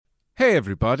Hey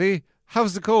everybody,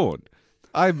 how's it going?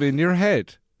 I'm in your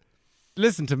head.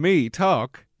 Listen to me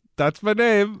talk. That's my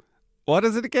name. What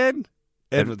is it again?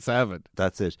 Edwin Salmon.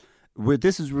 That's it.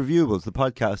 This is Reviewables, the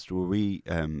podcast where we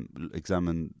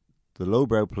examine the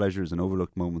lowbrow pleasures and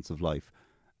overlooked moments of life.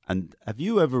 And have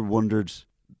you ever wondered,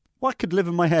 what could live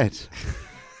in my head?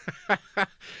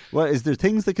 Well, is there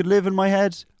things that could live in my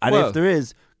head? And if there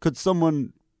is, could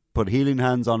someone put healing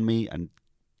hands on me and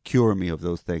cure me of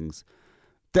those things?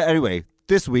 Anyway,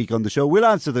 this week on the show, we'll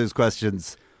answer those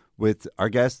questions with our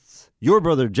guests, your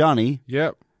brother Johnny.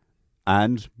 Yep.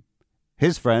 And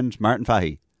his friend Martin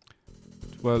Fahey.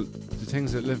 Well, the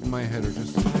things that live in my head are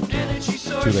just...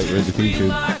 Too late, we're in the theme tune.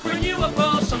 Like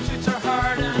renewable, some sweets are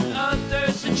hard and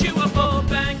others are chewable.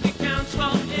 Bank accounts,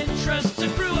 well, interest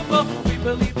accruable. We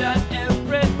believe that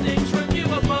everything's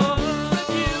reviewable.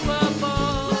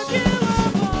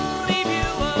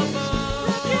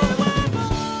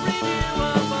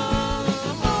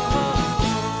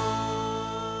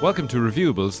 Welcome to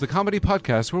Reviewables, the comedy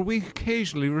podcast where we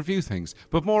occasionally review things,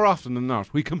 but more often than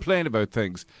not, we complain about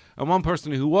things. And one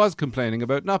person who was complaining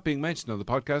about not being mentioned on the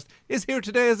podcast is here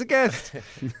today as a guest.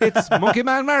 It's Monkey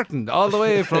Man Martin, all the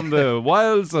way from the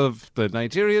wilds of the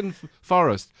Nigerian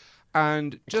forest.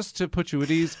 And just to put you at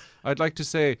ease, I'd like to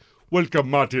say, welcome,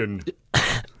 Martin.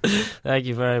 Thank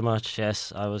you very much.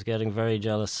 Yes, I was getting very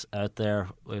jealous out there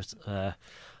with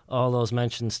all those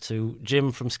mentions to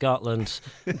Jim from Scotland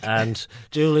and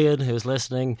Julian, who's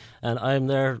listening, and I'm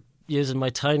there using my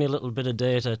tiny little bit of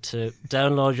data to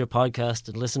download your podcast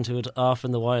and listen to it off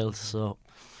in the wild. So,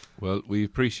 well, we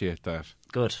appreciate that.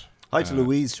 Good. Hi to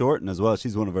Louise Shorten as well.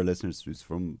 She's one of our listeners who's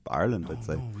from Ireland, I'd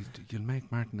say. No, you'll make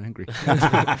Martin angry.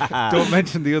 Don't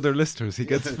mention the other listeners. He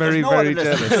gets very, No very other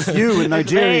listeners, jealous. just you in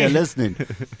Nigeria listening.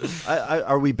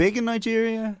 Are we big in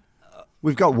Nigeria?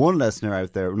 We've got one listener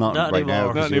out there. Not right anymore.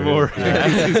 now. Not anymore.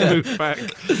 He's moved back.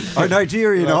 Our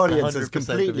Nigerian Like audience has 100%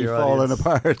 completely of your fallen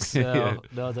audience.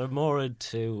 apart. No, they're more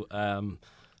into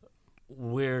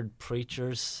weird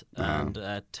preachers and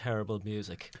terrible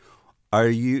music. Are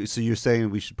you? So you're saying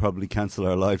we should probably cancel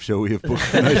our live show we have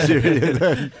booked in Nigeria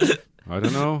then? I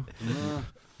don't know.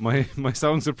 My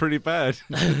songs are pretty bad.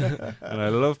 And I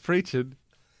love preaching.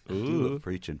 I do love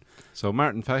preaching. So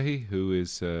Martin Fahey, who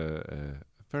is a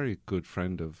very good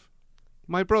friend of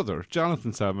my brother,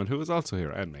 Jonathan Salmon, who is also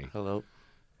here, and me. Hello.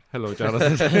 Hello,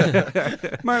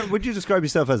 Jonathan. Martin, would you describe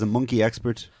yourself as a monkey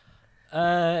expert?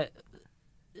 Yeah.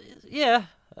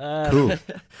 Cool.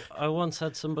 I once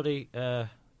had somebody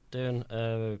doing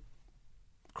a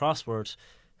crossword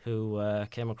who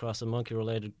came across a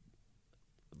monkey-related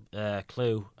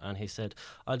clue, and he said,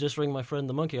 I'll just ring my friend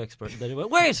the monkey expert. And then he went,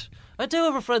 wait, I do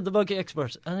have a friend the monkey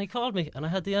expert. And he called me, and I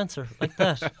had the answer like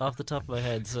that off the top of my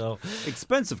head. So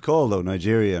Expensive call though,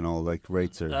 Nigeria and all, like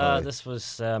rates are high. this was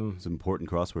It's an important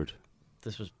crossword.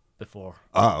 this was before.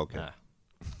 Okay.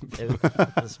 It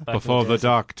was back Before in the days.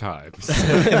 dark times.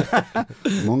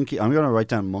 Monkey. I'm going to write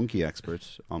down monkey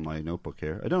expert on my notebook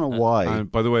here. I don't know why.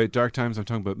 And by the way, dark times, I'm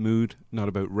talking about mood, not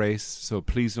about race. So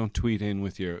please don't tweet in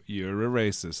with you're a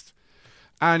racist.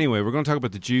 Anyway, we're going to talk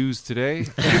about the Jews today.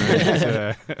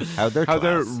 And, how they're how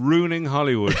they're class. ruining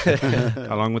Hollywood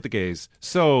along with the gays.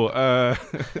 So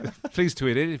please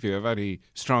tweet in if you have any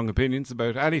strong opinions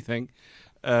about anything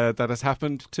that has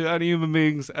happened to any human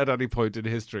beings at any point in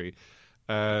history.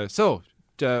 And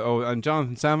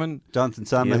Jonathan Salmon. Jonathan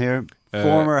Salmon Yep. here,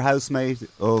 former housemate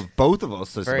of both of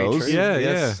us, I Very suppose. true. Yeah,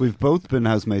 Yes. We've both been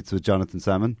housemates with Jonathan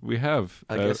Salmon. We have.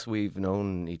 I guess we've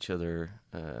known each other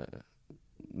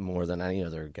more than any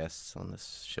other guests on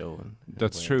this show.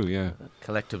 That's true, yeah.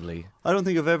 Collectively. I don't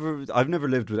think I've never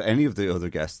lived with any of the other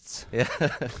guests. Yeah.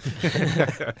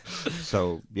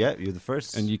 So, yeah, you're the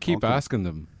first. And you keep Welcome. asking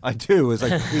them. I do. It's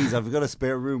like, please, I've got a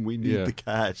spare room. We need Yeah. the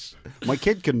cash. My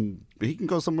kid can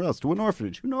go somewhere else, to an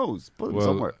orphanage. Who knows? Put him Well,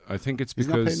 somewhere. I think it's He's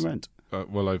not because... paying rent.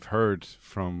 I've heard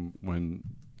from when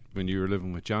you were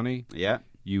living with Johnny, Yeah.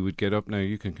 you would get up. Now,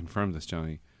 you can confirm this,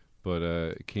 Johnny,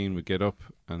 but Keane would get up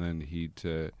and then he'd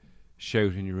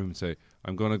shout in your room and say,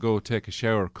 I'm going to go take a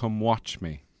shower, come watch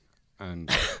me.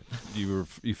 And you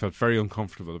felt very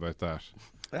uncomfortable about that.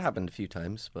 That happened a few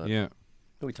times, but Yeah.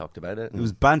 we talked about it. It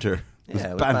was banter. It was yeah,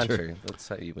 it was banter. banter. That's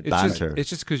how you would It's Banter.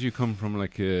 just because you come from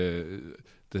like the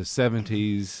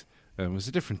 70s. It was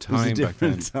a different It was time a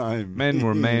different back then. time. Men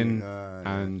were men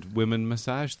Yeah. and women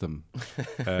massaged them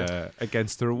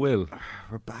against their will.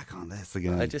 We're back on this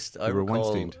again. I were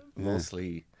recall Weinstein.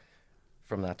 mostly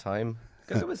from that time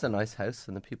because it was a nice house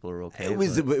and the people were okay. It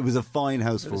was a fine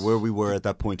house for was- where we were at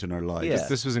that point in our lives. Yeah.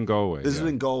 This was in Galway. This yeah.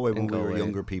 was in Galway when In we were Galway.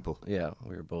 younger people. Yeah,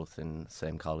 we were both in the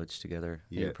same college together.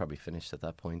 Yeah. You were probably finished at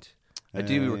that point. I It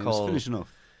do was recall finishing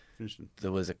off. finishing?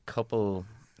 There was a couple.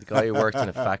 The guy who worked in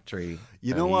a factory.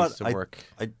 You and know he what? Used to work.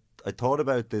 I thought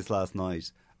about this last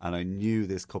night, and I knew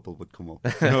this couple would come up.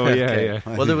 Oh yeah, Okay.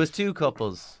 yeah. Well, there was two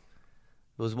couples.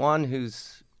 There was one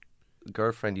whose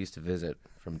girlfriend used to visit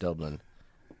from Dublin,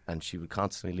 and she would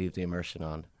constantly leave the immersion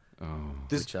on. Oh.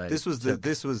 This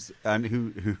was and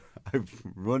who I've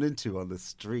run into on the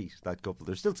street. That couple,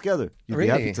 they're still together. You'd be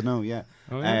happy Really? to know, yeah.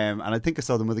 Oh, yeah. And I think I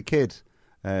saw them with a kid.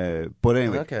 But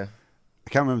anyway, Okay. I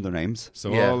can't remember their names.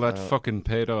 So Yeah, all that fucking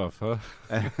paid off, huh?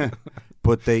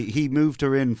 But he moved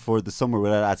her in for the summer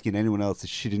without asking anyone else.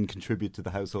 She didn't contribute to the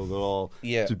household at all,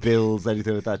 Yeah. to bills,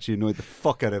 anything like that. She annoyed the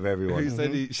fuck out of He everyone.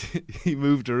 said he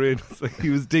moved her in. It's like he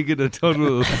was digging a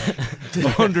tunnel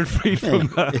 100 feet from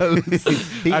the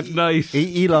house at night.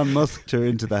 He Elon Musked her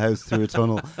into the house through a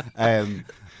tunnel.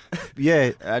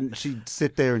 Yeah, and she'd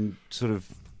sit there and sort of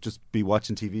just be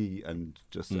watching TV and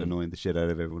just annoying the shit out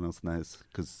of everyone else in the house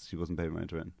because she wasn't paying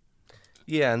rent.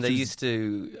 Yeah, and they used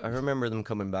to. I remember them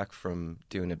coming back from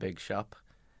doing a big shop,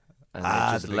 and they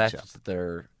just the big left shop.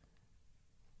 their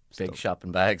big Stuff.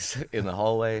 shopping bags in the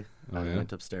hallway, Oh, and yeah?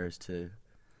 went upstairs to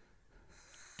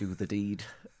do the deed,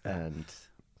 and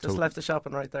just Tot- left the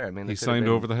shopping right there. I mean, He signed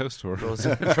over the house tour.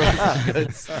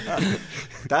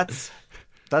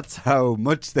 That's how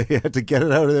much they had to get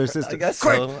it out of their system. I guess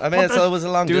so. I mean, it was a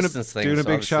long Doing distance thing. doing a so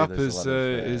big obviously shop there's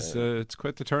a is lot of, it's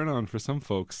quite the turn on for some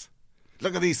folks.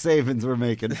 Look at these savings we're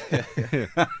making. Do you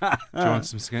want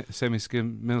some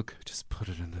semi-skim milk? Just put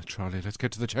it in the trolley. Let's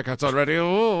get to the checkouts already.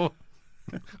 Oh.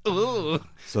 Oh.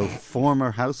 So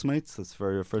former housemates. That's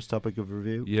for your first topic of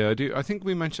review. Yeah, I do. I think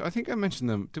I mentioned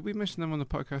them. Did we mention them on the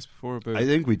podcast before? About I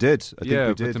think we did. I think we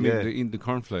but did. the, Yeah. eating the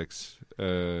cornflakes.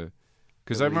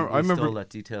 Because we I remember. stole that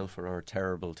detail for our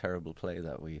terrible play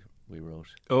that we wrote.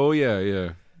 Oh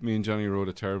yeah. Me and Johnny wrote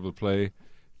a terrible play.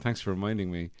 Thanks for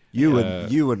reminding me. You Uh,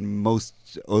 and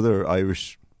most other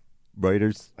Irish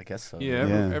writers. I guess so. Yeah,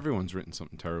 Yeah. everyone's written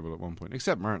something terrible at one point,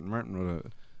 except Martin. Martin wrote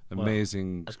an Well,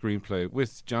 amazing screenplay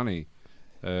with Johnny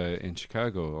in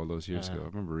Chicago all those years ago. I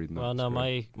remember reading that. Well, It's no,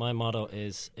 great. my motto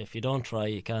is if you don't try,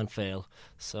 you can't fail.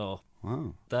 So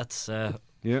Wow. that's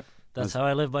Yeah. that's how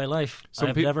I live my life. Some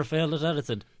I've peop- never failed at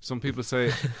anything. Some people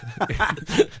say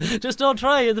Just don't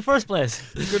try in the first place.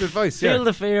 good advice. Feel Yeah.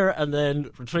 the fear and then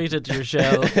retreat into your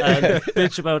shell and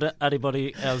bitch about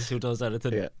anybody else who does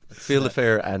anything. Yeah. Feel the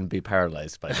fear and be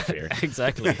paralyzed by the fear.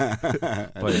 Exactly.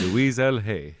 By Louise L.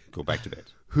 Hay. Go back to bed.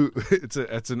 Who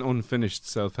it's an unfinished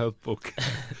self-help book.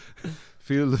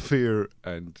 Feel the fear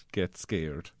and get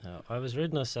scared. I was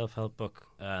reading a self-help book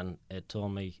and it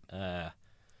told me,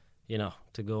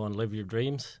 to go and live your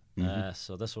dreams.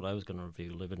 So that's what I was going to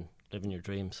review: living your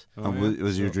dreams. Oh, And yeah.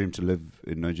 was your dream to live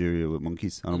in Nigeria with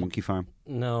monkeys on a monkey farm?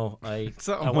 No, It's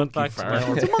not a I went monkey back to my farm.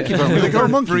 old It's a monkey farm. Where they grow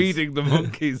monkeys. Breeding the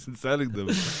monkeys and selling them.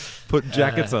 Put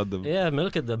jackets on them. Yeah,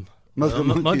 milking them. Milk the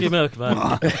monkeys. Monkey milk, man.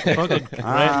 Fucking great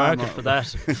market for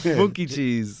that. Monkey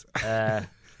cheese.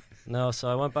 No, so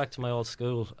I went back to my old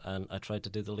school and I tried to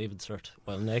do the Leaving Cert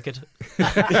while naked.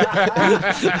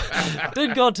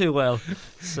 Didn't go too well.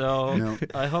 So No.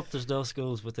 I hope there's no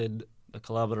schools within a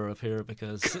kilometre of here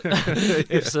because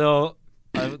if so,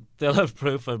 they'll have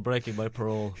proof I'm breaking my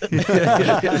parole.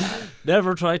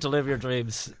 Never try to live your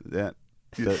dreams. Yeah.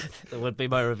 That would be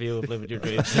my review of living your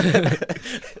dreams.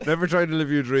 Never try to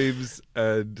live your dreams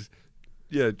and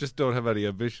just don't have any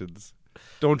ambitions.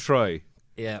 Don't try.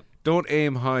 Yeah. Don't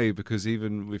aim high because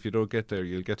even if you don't get there,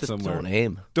 you'll get Just somewhere. don't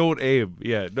aim. Don't aim.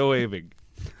 Yeah, no aiming.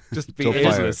 Just be Don't fire.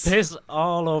 aimless. Piss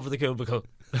all over the cubicle.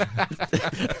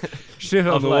 Shit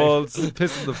on of the life. walls,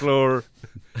 piss on the floor.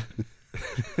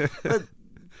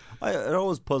 It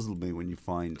always puzzled me when you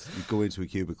go into a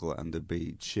cubicle and there'd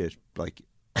be shit like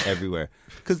everywhere,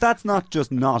 because that's not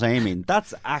just not aiming,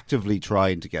 that's actively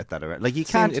trying to get that around. Like you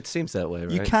can't, It seems that way,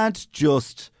 right? you can't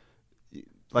just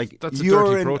like That's a you're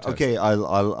dirty in. protest. Okay, I'll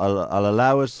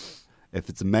allow it if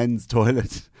it's a men's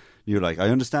toilet. You're like, I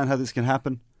understand how this can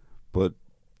happen, but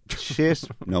shit,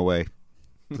 no way.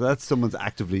 So that's someone's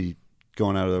actively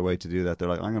going out of their way to do that. They're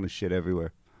like, I'm going to shit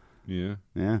everywhere. Yeah.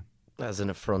 Yeah. As an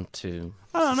affront to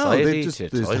I don't know. society, They just to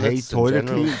hate toilets in toilet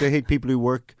general. cleaning. They hate people who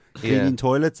work cleaning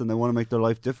toilets and they want to make their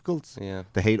life difficult. Yeah.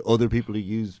 They hate other people who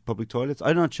use public toilets.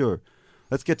 I'm not sure.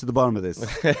 Let's get to the bottom of this.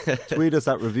 Tweet us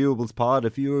at ReviewablesPod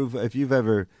if you've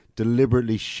ever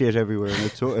deliberately shit everywhere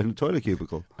in a toilet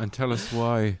cubicle. And tell us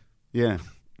why. Yeah.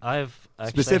 I've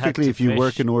actually Specifically had if to you fish.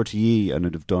 work in RTE and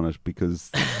have done it, because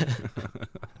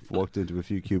I've walked into a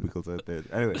few cubicles out there.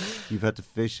 Anyway, you've had to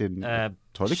fish in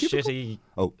toilet cubicle? shitty,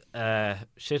 Oh.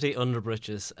 shitty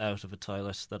underbridges out of a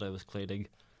toilet that I was cleaning.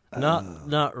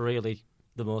 Not really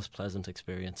the most pleasant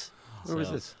experience. Where was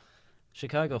So, this?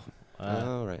 Chicago.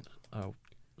 Oh, right.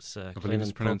 Was, I believe cleaning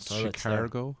it's pronounced pub toilets there.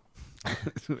 Chicago.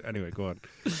 Anyway, go on.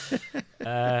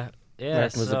 Yeah,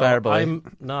 Martin was so a bar boy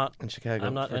I'm not in Chicago.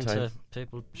 I'm not for a into time.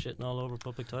 people shitting all over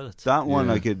public toilets. That one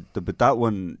Yeah. I could, but that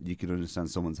one you could understand.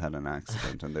 Someone's had an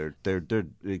accident and they're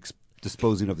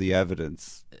disposing of the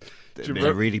evidence you in a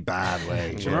remember- really bad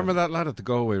way. Do you remember that lad at the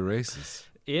Galway races?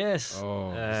 Yes.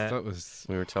 Oh, that was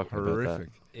We were talking horrific. about that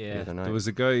the Yeah. other night. There was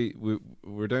a guy.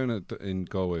 We're down in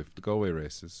Galway, the Galway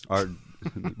races. Or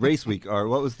race week, or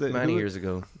what was the many who- years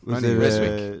ago. Was Many it race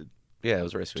week. Yeah, it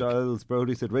was race week. Giles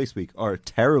Brody said race week, or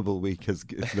terrible week, as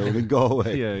it's known in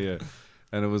Galway. Yeah,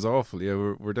 and it was awful. Yeah,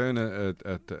 we're down at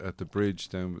the bridge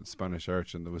down at Spanish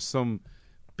Arch, and there was some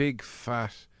big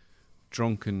fat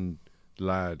drunken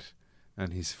lad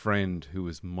and his friend who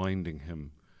was minding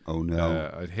him. Oh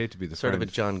no! I'd hate to be the Sort friend. of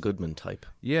a John Goodman type,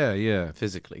 Yeah.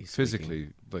 physically.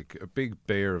 Physically, like a big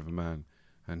bear of a man,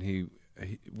 and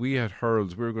we had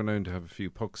hurls. We were going down to have a few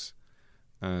pucks,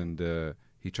 and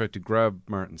he tried to grab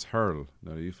Martin's hurl,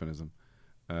 not a euphemism,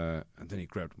 and then he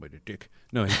grabbed him by the dick.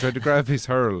 No, he tried to grab his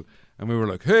hurl, and we were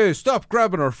like, "Hey, stop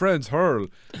grabbing our friend's hurl!"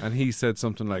 And he said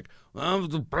something like, "I'm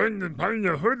the Brendan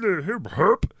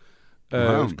herp."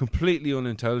 Wow. It was completely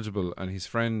unintelligible, and his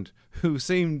friend, who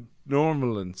seemed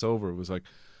normal and sober, was like,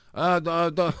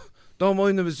 don't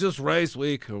mind him, it's just race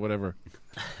week or whatever.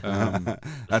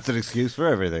 That's an excuse for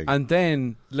everything. And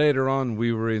then later on,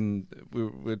 we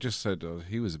just said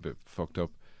he was a bit fucked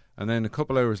up, and then a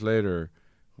couple hours later,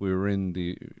 we were in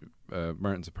the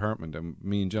Martin's apartment, and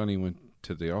me and Johnny went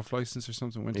to the off license or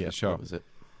something, went to the shop, That was it.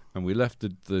 and we left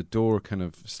the door kind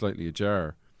of slightly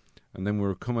ajar, and then we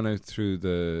were coming out through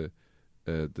the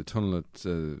tunnel at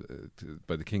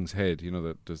by the King's Head. You know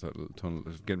that there's that little tunnel.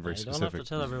 It's getting very You don't specific. have to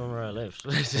tell everyone where I lived.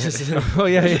 Oh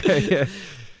yeah.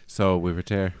 So we were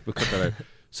there. We'll cut that out.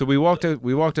 So we walked out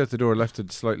the door, left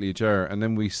it slightly ajar, and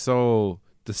then we saw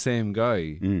the same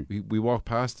guy. We walked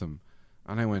past him,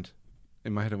 and I went,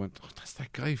 in my head, oh, that's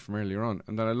that guy from earlier on.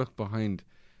 And then I looked behind,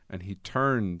 and he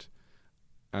turned,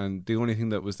 and the only thing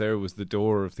that was there was the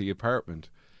door of the apartment.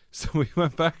 So we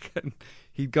went back, and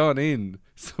he'd gone in.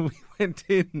 So we went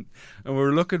in, and we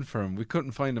were looking for him. We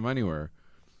couldn't find him anywhere.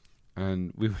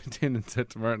 And we went in and said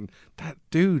to Martin, that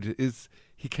dude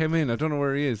he came in, I don't know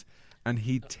where he is, and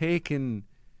he'd taken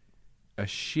a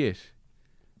shit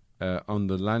on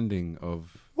the landing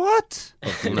of what?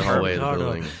 In the hallway of the Corridor.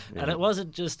 building. And Yeah. it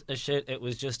wasn't just a shit, it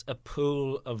was just a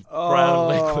pool of brown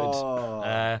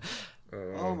liquid.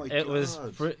 Oh my It god!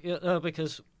 was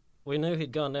because we knew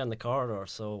he'd gone down the corridor,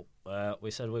 so we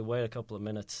said we'd wait a couple of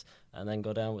minutes and then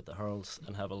go down with the hurls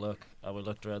and have a look. And we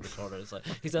looked around the corridor. It's like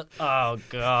he said, "Oh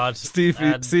God, see if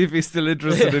And- he's still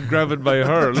interested in grabbing my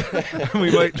hurl. And we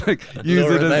might use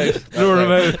Lure it him as out. lure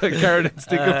him out, a carrot and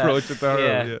stick approach with the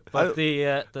hurl. Yeah. But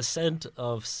the scent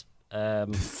of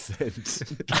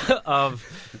of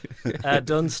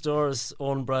Dunstore's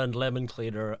own brand lemon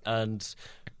cleaner and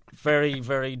very,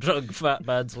 very drunk fat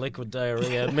man's liquid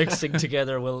diarrhea mixing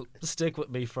together will stick with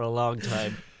me for a long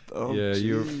time. Oh, Yeah,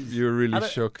 jeez. you're really And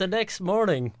shook. the next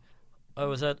morning, I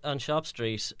was on Shop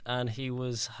Street, and he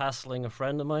was hassling a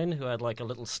friend of mine who had like a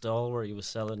little stall where he was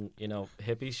selling,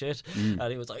 hippie shit, and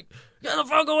he was like, "Get the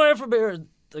fuck away from here!"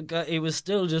 The guy, he was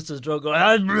still just as drunk,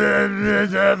 going,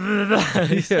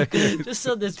 just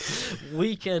on this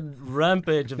weekend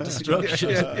rampage of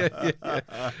destruction.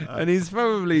 And he's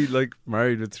probably like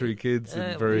married with 3 kids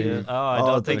and very. I Oh,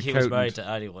 don't the think he was accountant. married to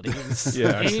anyone. He, was,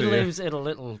 Yeah, he actually, yeah. lives in a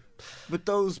little But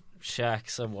those shack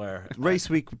somewhere. race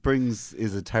week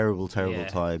is a terrible Yeah.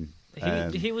 time.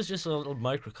 He was just a little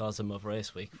microcosm of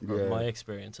race week, or Yeah. my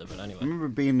experience of it I anyway. remember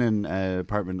being in an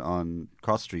apartment on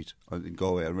Cross Street in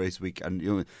Galway on race week, and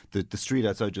the street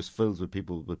outside just fills with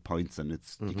people with pints, and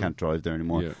you can't drive there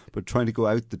anymore. Yeah. But trying to go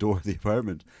out the door of the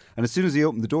apartment, and as soon as he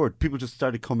opened the door, people just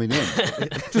started coming in,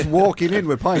 just walking in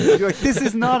with pints. You're like, this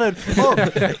is not a pub.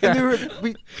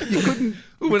 And you couldn't.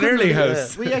 Ooh, an early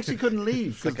house. We actually couldn't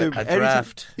leave Like because a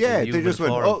draft. Yeah, in they just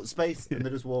went, human form. oh, space, and they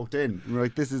just walked in. And we're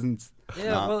like, this isn't.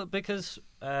 Yeah, nah. well, because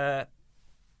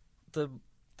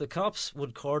the cops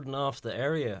would cordon off the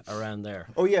area around there,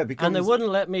 Oh yeah, because and they wouldn't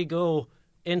let me go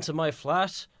into my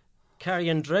flat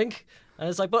carrying drink. And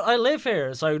it's like, but I live here.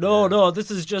 It's like, no, this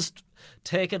is just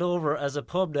taken over as a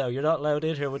pub now. You're not allowed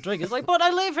in here with drink. It's like, but I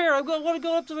live here. I want to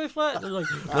go up to my flat. And they're like,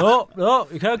 no,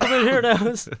 you can't come in here now.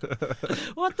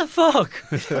 What the fuck?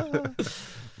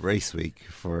 race week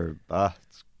for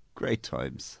it's great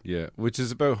times. Yeah, which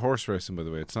is about horse racing, by the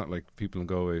way. It's not like people in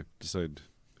Galway decide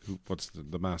what's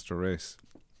the master race.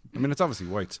 I mean, it's obviously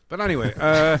whites. But anyway,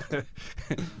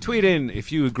 tweet in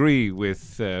if you agree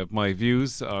with my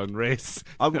views on race.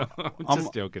 I'm- No, I'm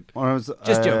just joking. When I was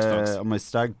Just jokes, folks. on my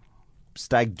stag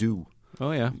stag do.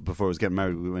 Oh yeah. Before I was getting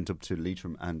married, we went up to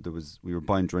Leitrim, and we were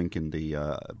buying drink in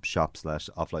the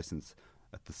shop/off license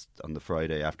on the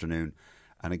Friday afternoon,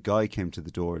 and a guy came to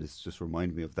the door. This just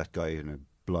reminded me of that guy in a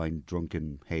blind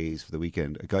drunken haze for the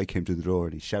weekend. A guy came to the door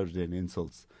and he shouted in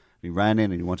insults. He ran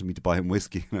in and he wanted me to buy him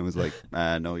whiskey, and I was like,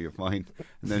 no, you're fine.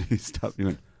 And then he stopped me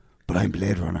and went, but I'm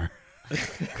Blade Runner.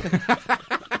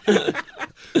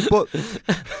 but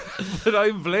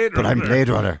I'm Blade Runner. But I'm Blade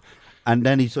Runner. And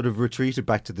then he sort of retreated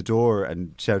back to the door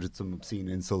and shouted some obscene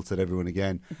insults at everyone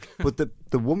again. But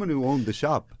the woman who owned the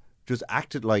shop just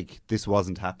acted like this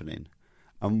wasn't happening.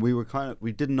 And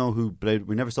we didn't know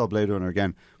we never saw Blade Runner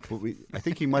again. But I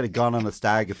think he might have gone on a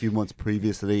stag a few months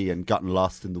previously and gotten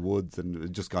lost in the woods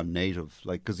and just gone native.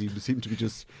 Like, because he seemed to be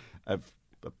just a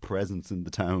presence in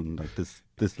the town. Like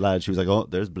this lad, she was like, oh,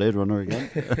 there's Blade Runner again,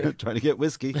 trying to get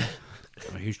whiskey.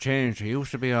 He's changed. He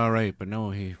used to be all right, but now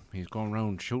he's going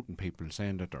around shooting people,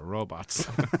 saying that they're robots.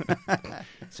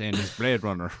 Saying he's Blade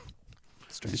Runner.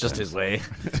 It's just his way.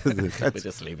 We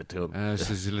just leave it to him. It's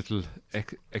his little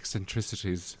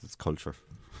eccentricities. It's culture.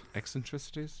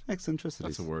 Eccentricities?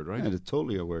 Eccentricities. That's a word, right? Yeah, it's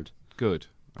totally a word. Good.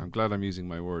 I'm glad I'm using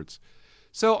my words.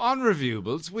 So on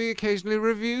Reviewables, we occasionally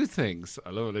review things.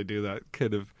 I love when I do that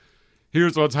kind of,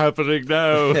 here's what's happening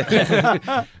now.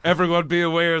 Everyone be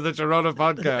aware that you're on a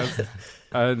podcast.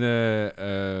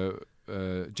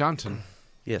 And Jonathan.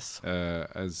 Yes.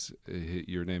 As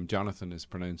your name Jonathan is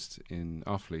pronounced in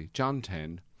Offaly, John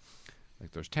 10,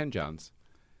 like there's 10 Johns,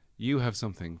 you have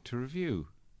something to review.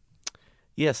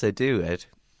 Yes, I do, Ed.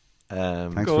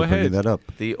 Thanks Go for ahead. bringing that up.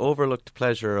 The overlooked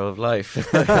pleasure of life.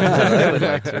 I would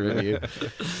like to review.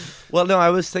 Well, no, I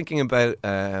was thinking about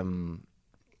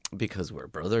because we're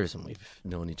brothers and we've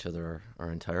known each other our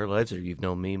entire lives, or you've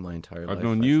known me my entire life. I've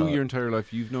known you your entire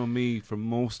life. You've known me for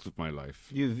most of my life.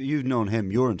 You've known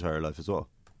him your entire life as well,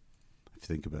 if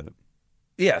you think about it.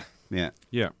 Yeah. Yeah.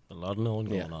 Yeah. A lot of knowing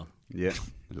going on. Yeah.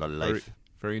 A lot of life.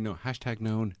 Very known. Hashtag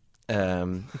known.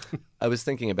 I was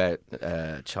thinking about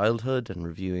childhood and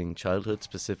reviewing childhood,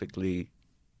 specifically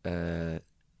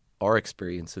our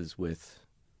experiences with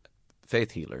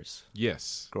faith healers.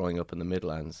 Yes. Growing up in the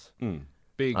Midlands.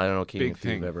 Big. I don't know, Keane, big if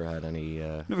thing. you've ever had any.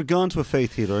 Never gone to a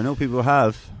faith healer. I know people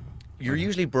have. You're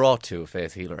usually brought to a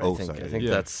faith healer. Oh, I think. sorry. I think Yeah.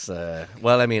 that's.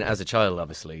 Well, I mean, as a child,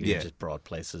 obviously, Yeah. you're just brought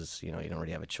places. You know, you don't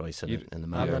really have a choice in You- the On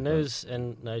matter. the news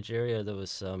in Nigeria, there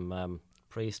was some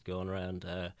priest going around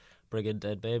bringing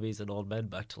dead babies and old men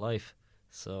back to life.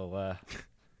 So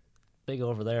big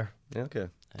over there. Yeah, okay.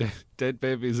 Dead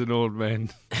babies and old men.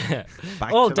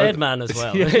 Back Old to dead life. man as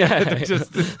well. Yeah,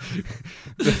 just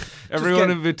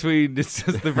everyone in between. It's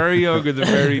just the very young and the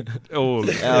very old.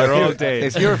 They're all dead.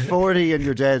 If you're 40 and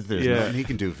you're dead, there's Yeah. nothing he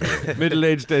can do for you.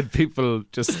 Middle-aged dead people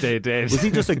just stay dead. Was he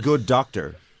just a good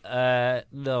doctor?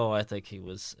 No, I think he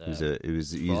was It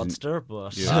was using. fraudster,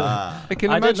 but Ah. I can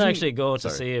I imagine. didn't actually go to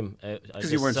Sorry. see him. I 'Cause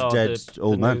just you weren't saw dead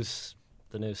old man.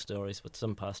 the news stories, but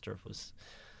some pastor was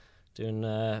doing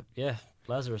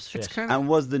Lazarus It's shit. kind of. And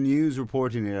was the news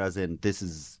reporting it as in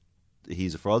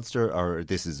he's a fraudster, or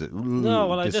this is No,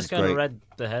 well, I this just is kind of great. read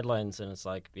the headlines, and it's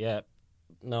like,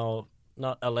 no,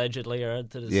 not allegedly or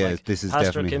anything. It's Yeah, like, this is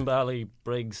Pastor definitely- Kimbali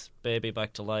brings baby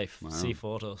back to life. Wow. See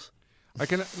photos. I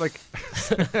can like.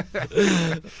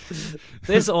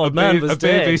 This old man a was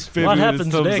baby's dead. baby What with happens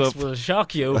his thumbs next up. will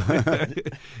shock you.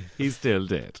 He's still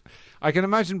dead. I can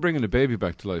imagine bringing a baby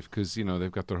back to life because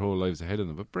they've got their whole lives ahead of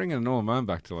them. But bringing an old man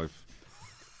back to life,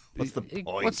 What's the point?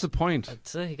 what's the point? I'd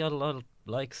say he got a lot of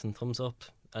likes and thumbs up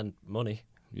and money.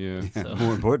 Yeah. So.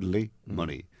 More importantly,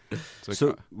 money. It's like,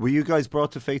 So, were you guys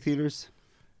brought to faith healers?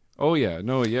 oh yeah,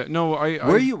 no, yeah, no.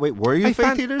 Were you I faith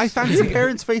fan- healers? I Were fancy- your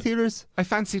parents faith healers? I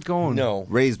fancied going. No.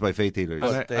 Raised by faith healers.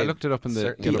 And But I looked it up in the.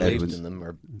 certainly Gilbert believed Edwards. in them,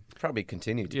 or probably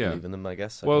continue to Yeah. believe in them. I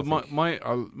guess. I Well, don't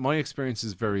think. my experience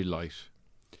is very light.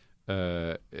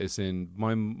 As in,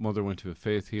 my mother went to a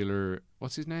faith healer.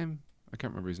 What's his name? I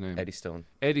can't remember his name. Eddie Stone.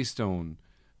 Eddie Stone.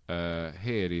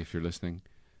 Hey Eddie, if you're listening,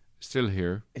 still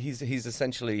here. He's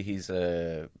essentially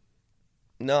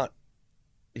not.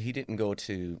 He didn't go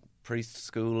to priest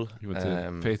school. He went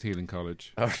to Faith Healing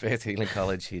College. or faith healing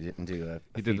college. He didn't do a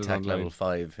He did it FETAC online. level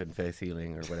 5 in faith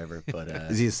healing or whatever. But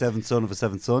Is he a seventh son of a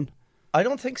seventh son? I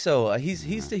don't think so.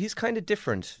 He's kind of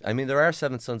different. I mean, there are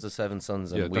 7 sons of 7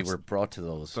 sons, and Yeah, we that's- were brought to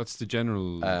those. That's the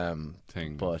general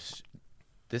thing. But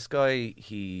this guy,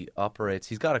 he operates.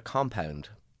 He's got a compound,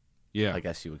 yeah, I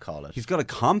guess you would call it. He's got a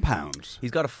compound.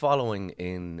 He's got a following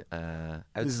in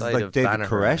This is outside like of David Banagher.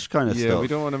 Koresh kind of yeah. stuff. We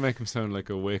don't want to make him sound like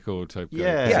a Waco type guy. Yeah.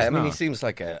 Yeah, He's I mean, he not. seems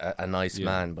like a nice Yeah.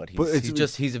 man, but But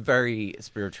he's a very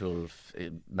spiritual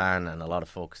man, and a lot of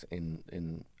folks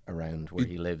in around where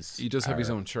he lives. He does have his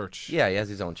are- own church. Yeah, he has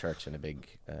his own church and a big.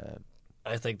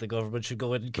 I think the government should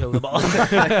go in and kill them all.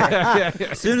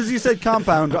 As soon as you said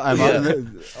compound, I'm on the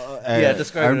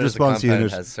describing armed it as a response compound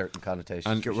unit. has certain connotations.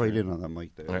 And- Get right in on that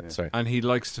mic there. Right, yeah. sorry. And he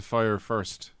likes to fire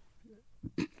first.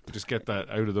 Just get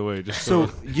that out of the way. Just So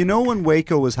so you know when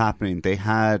Waco was happening, they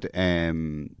had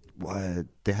an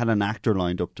actor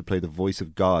lined up to play the voice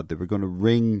of God. They were going to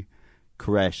ring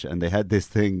Koresh, and they had this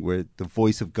thing where the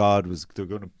voice of God was. They were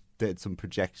going to did some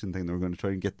projection thing. They were going to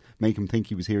try and make him think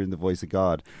he was hearing the voice of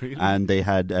God, Really? and they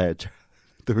had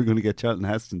they were going to get Charlton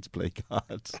Heston to play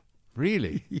God.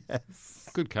 really Yes.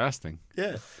 good casting.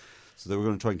 Yeah. So they were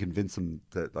going to try and convince him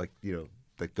that,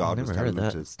 that God was never telling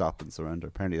heard them to stop and surrender.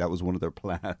 Apparently, that was one of their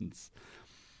plans.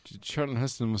 Charlton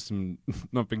Heston must have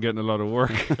not been getting a lot of work.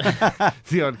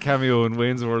 The odd cameo in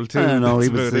Wayne's World too. I don't know. He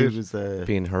That's was. about it. He was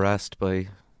Being harassed by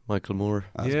Michael Moore.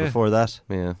 that was Yeah. before that.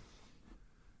 Yeah.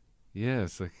 Yeah,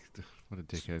 it's like what a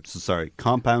dickhead. So sorry,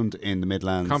 compound in the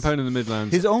Midlands. Compound in the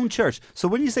Midlands. His own church. So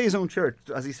when you say his own church,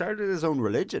 has he started his own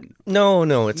religion? No,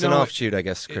 it's an No, offshoot, I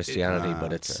guess, Christianity,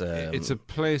 but it's it's a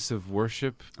place of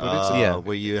worship, but Yeah.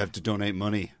 where you have to donate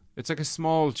money. it's like a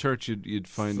small church you'd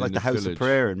find It's like in the a House village. of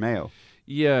Prayer in Mayo,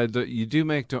 Yeah, you do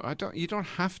make. You don't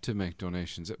have to make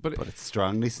donations, but but it's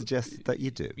strongly suggested that you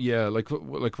do. yeah, like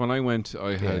when I went,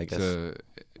 I I had guess.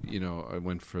 I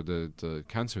went for the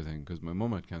cancer thing because my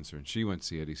mum had cancer and she went to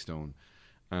see Eddie Stone,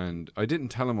 and I didn't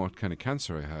tell him what kind of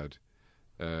cancer I had,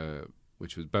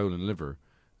 which was bowel and liver,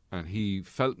 and he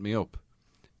felt me up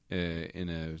in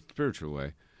a spiritual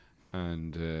way,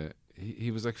 and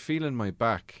he was like feeling my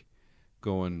back,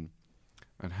 going,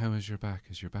 and how is your back?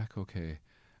 Is your back okay?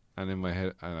 And in my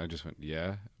head, and I just went,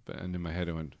 yeah. And in my head,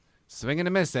 I went, swing and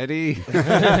a miss, Eddie.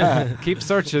 Keep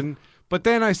searching. But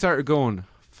then I started going,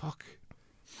 fuck,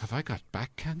 have I got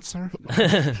back cancer?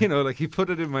 Like he put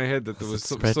it in my head that there was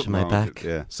Spread to something my wrong. back.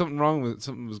 Yeah.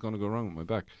 Something was going to go wrong with my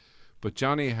back. But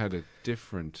Johnny had a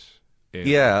different ailment.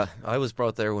 Yeah, I was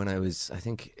brought there when I was, I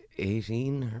think,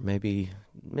 18 or maybe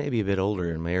a bit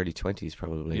older, in my early 20s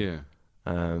probably. Yeah.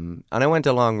 And I went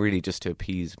along really just to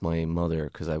appease my mother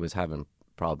because I was having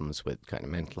problems with kind of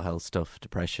mental health stuff,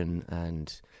 depression,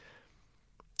 and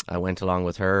I went along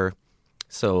with her.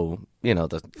 So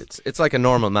it's like a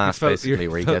normal mass basically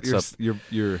where he gets up.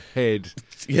 Your head.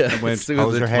 Yeah, and went, "How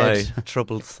was your head?" my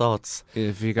troubled thoughts.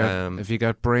 If you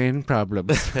got brain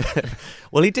problems.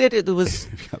 Well, he did. It was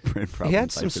Brain he problems, had I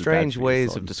some feel bad strange for you, ways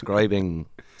son. of describing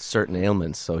certain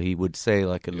ailments. So he would say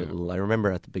like a Yeah. little. I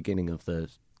remember at the beginning of the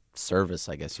service,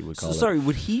 I guess you would call So it. sorry,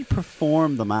 would he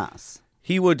perform the mass?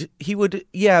 He would,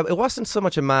 yeah, it wasn't so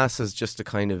much a mass as just a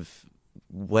kind of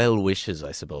well wishes,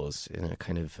 I suppose, in a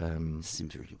kind of,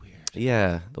 Seems really weird.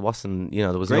 yeah, there wasn't,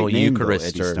 there was Great no name, though, Eucharist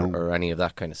Eddie Stone. or any of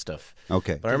that kind of stuff.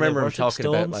 Okay. But I remember him talking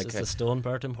about, stones? like, Is the stone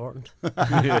part important?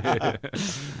 what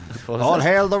was All that?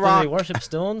 hail the Do they rock. worship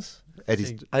stones?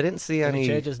 Eddie's I didn't see Did he any,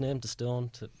 change his name to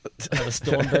Stone to have a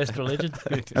stone-based religion?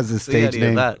 as his See stage any of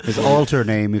name, that. his altar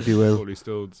name, if you will. Holy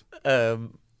Stones.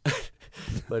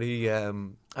 but he, I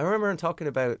remember him talking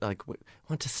about, like,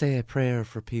 want to say a prayer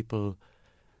for people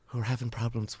who are having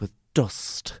problems with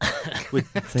dust. With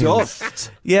Things.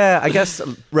 dust. Yeah, I guess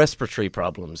respiratory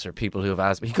problems or people who have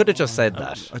asthma. He could have just said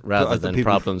that rather than people,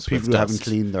 problems people with who haven't dust.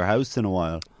 cleaned their house in a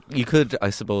while. You could, I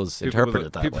suppose, interpret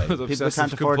it that people way. with People obsessive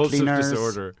can't afford compulsive cleaners.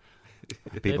 disorder.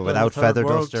 People in without the third feather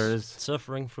world dusters.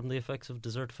 suffering from the effects of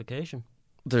desertification.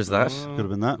 There's that. Could have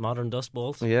been that. Modern dust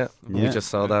bowls. Yeah, we Yeah. just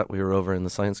saw that. We were over in the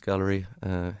science gallery,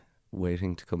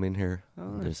 waiting to come in here.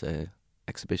 right. There's a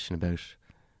exhibition about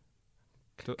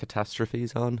Do-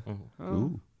 catastrophes on. Mhm. Oh,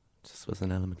 Ooh, This was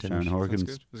an element in Sharon it. sounds Horgan's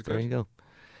good. Is it There good? you go.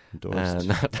 endorsed.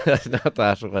 Not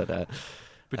that,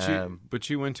 but But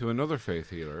you went to another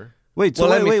faith healer. Wait, so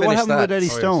well, let me wait, what finish happened that. with Eddie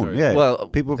Oh, yeah, Stone? sorry. Yeah, Well-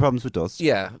 people with problems with dust.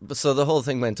 yeah. So the whole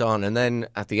thing went on, and then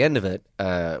at the end of it,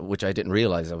 which I didn't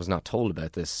realize, I was not told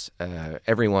about this.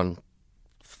 Everyone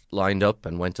lined up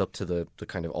and went up to the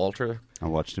kind of altar, I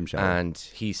watched him shower. and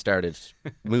he started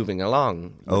moving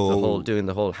along with Oh. doing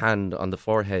the whole hand on the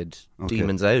forehead, Okay.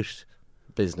 demons out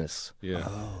business, Yeah.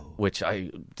 which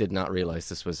I did not realize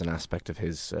this was an aspect of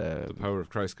his. The power of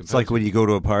Christ. It's like when you go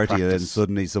to a party and then Practice.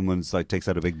 suddenly someone's like takes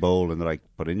out a big bowl and they're like,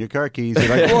 "Put in your car keys." You're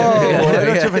like, "Whoa, I'm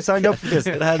not sure if I signed up for this."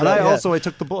 And had I that, yeah. also I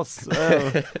took the bus.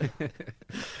 Oh.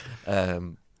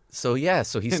 So he End up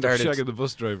started shagging the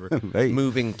bus driver. Hey.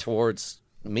 moving towards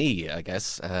me, I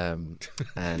guess, and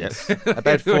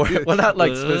about 4. Well, not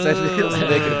like essentially he doesn't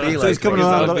make it be So like he's coming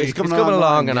that. along. He's coming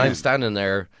along, and yeah. I'm standing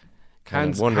there, kind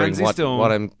Hands- of wondering handsy stone.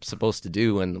 what I'm supposed to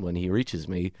do when he reaches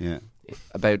me. Yeah.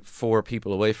 About 4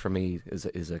 people away from me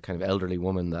is a kind of elderly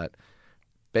woman that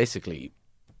basically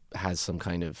has some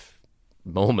kind of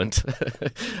moment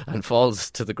and falls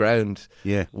to the ground,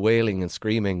 Yeah. wailing and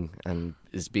screaming, and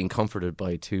is being comforted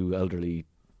by two elderly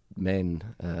men,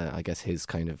 I guess his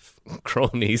kind of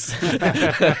cronies.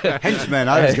 Henchmen,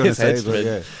 I was going to say, but Henchmen.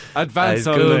 yeah. Advance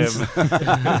on goons.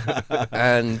 them.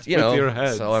 And, you With know, your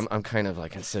heads. so I'm kind of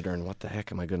like considering what the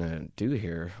heck am I going to do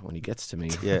here when he gets to me.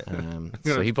 Yeah. So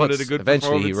gonna he put in puts, a good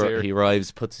eventually performance here. he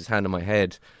arrives, puts his hand on my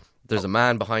head. There's a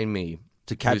man behind me.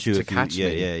 To catch you To if you... catch Yeah,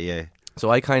 me. yeah. So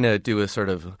I kind of do a sort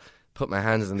of put my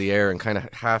hands in the air and kind of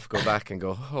half go back and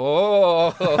go,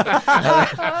 oh,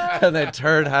 and then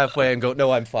turn halfway and go,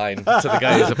 no, I'm fine, to the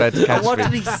guy who's about to catch And what me.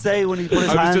 did he say when he put his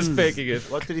I hands... was just faking it.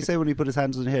 What did he say when he put his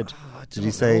hands on your head? Did he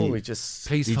Oh, say... we just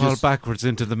Please He fall just- backwards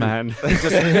into the man.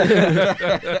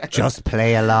 Just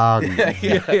play along.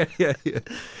 yeah.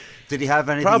 Did he have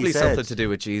anything probably he said? something to do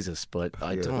with Jesus, but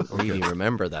I Yeah, don't okay. really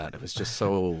remember that. It was just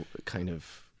so kind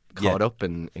of Yeah. caught up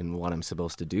in what I'm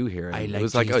supposed to do here. And I it like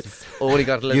was like, Jesus. only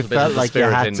got a little You bit felt of the like you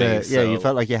spirit had in to... me. Yeah, So you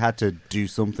felt like you had to do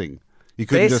something. You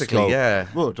couldn't just basically, go, yeah.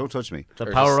 whoa, don't touch me. The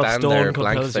Or power just of stand stone there,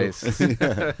 blank compels you. face. You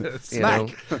know?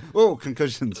 Smack. Oh,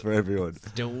 concussions for everyone.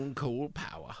 Stone cold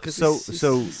power. 'Cause So-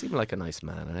 he seemed like a nice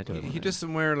man, and I don't. He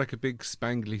doesn't wear like a big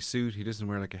spangly suit. He doesn't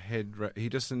wear like a head. He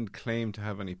doesn't claim to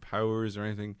have any powers or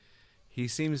anything. He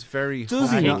seems very.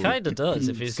 Does he He not? kind of does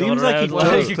if he's Seems going like he around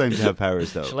does like claim to have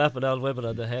powers, though. slapping old women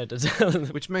on the head.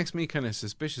 Which makes me kind of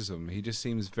suspicious of him. He just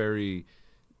seems very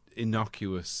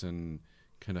innocuous and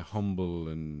kind of humble,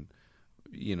 and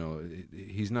you know,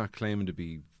 he's not claiming to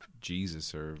be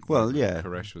Jesus or Well, whatever yeah.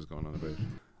 Koresh was going on about.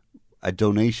 A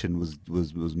donation was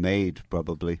made,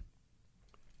 probably.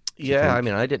 Yeah, think? I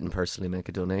mean, I didn't personally make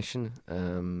a donation,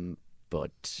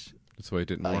 but That's why it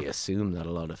didn't I work. assume that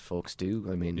a lot of folks do.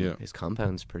 I mean, Yeah. his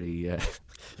compound's pretty.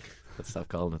 Let's stop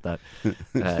calling it that.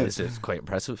 It's quite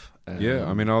impressive. Yeah,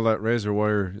 I mean, all that razor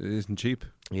wire isn't cheap.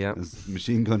 yeah. As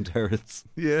machine gun turrets.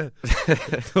 Yeah,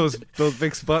 those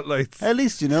big spotlights. At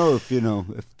least you know if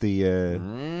the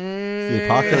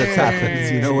apocalypse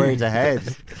happens, you know where to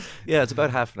head. Yeah, it's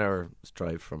about half an hour's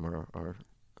drive from our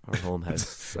home house.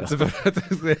 So.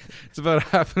 It's about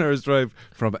half an hour's drive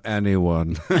from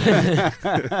anyone.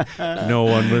 No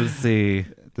one will see.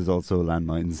 There's also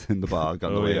landmines in the bog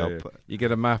on the way up. Yeah. You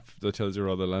get a map that tells you where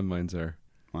all the landmines are.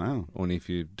 Wow. Only if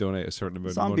you donate a certain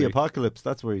amount Zombie of money apocalypse.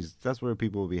 That's where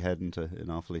people will be heading to in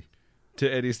Offaly. to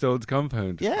Eddie Stone's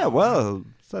compound. Yeah, well,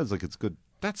 sounds like it's good.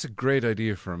 That's a great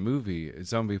idea for a movie. A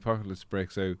zombie apocalypse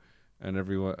breaks out, and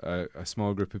everyone, a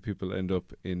small group of people end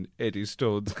up in Eddie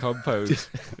Stone's compound,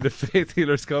 the faith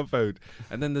healer's compound,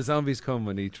 and then the zombies come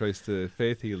and he tries to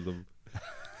faith heal them,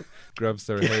 grabs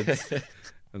their heads,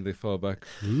 and they fall back,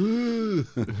 and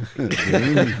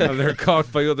they're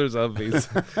caught by other zombies.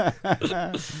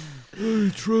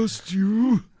 I trust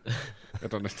you. I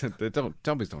don't know. They don't.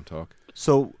 Zombies don't talk.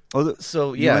 So,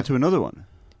 So you yeah, went to another one.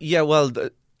 yeah. Well,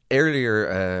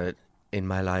 earlier in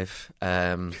my life,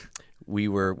 we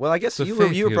were. Well, I guess The you were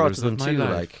faith brought to healers them of my too. life.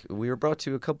 Like we were brought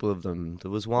to a couple of them.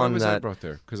 There was Why one was I that brought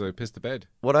there? Because I pissed the bed.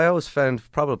 what I always found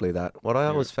probably that what I Yeah.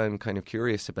 always found kind of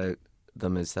curious about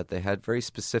them is that they had very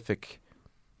specific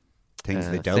Things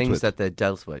they dealt things with. that they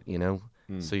dealt with. You know,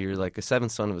 Mm. so you're like a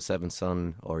seventh son of a seventh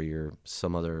son, or you're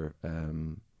some other.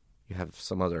 You have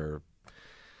some other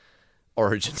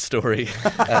origin story,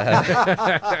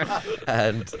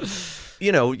 and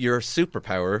you know your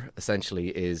superpower essentially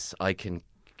is I can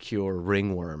cure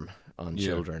ringworm on Yeah.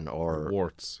 children or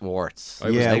warts. warts.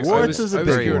 Yeah, warts is a I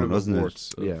was big scared one, of wasn't it?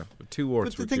 warts, of- Yeah. 2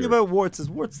 warts. But the were thing cured. about warts is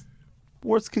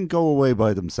warts can go away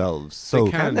by themselves. So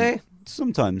They Can they?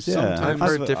 sometimes, yeah. Sometimes. I've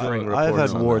heard differing I've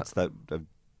reports had on warts that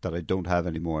I don't have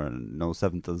anymore, and no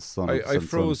seventh son. I of seventh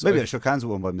froze- Son. Maybe I- I shook hands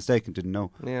with one by mistake and didn't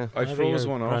know. Yeah, I Maybe froze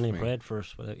your one off granny me. bread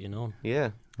first without you knowing.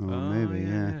 yeah. Oh, maybe,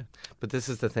 yeah. But this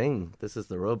is the thing. This is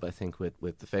the rub, I think, with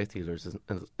the faith healers. Is,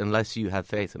 unless you have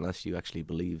faith, unless you actually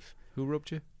believe, Who rubbed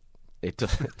you? it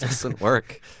doesn't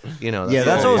work. You know. Yeah,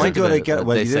 that's the always a point of good. it, I get. that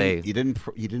Well, they you say.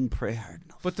 didn't pray hard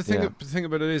enough. But the thing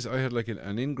about it is, I had like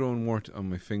an ingrown wart on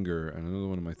my finger and another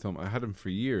one on my thumb. I had them for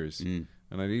years, Mm.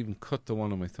 and I'd even cut the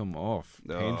one on my thumb off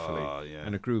painfully, Oh, yeah.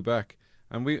 and it grew back.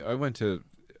 And I went to.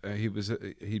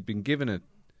 He'd been given it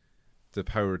the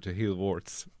power to heal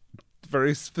warts,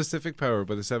 very specific power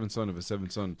by the seventh son of a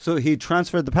seventh son. So he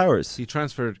transferred the powers. He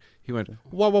transferred. He went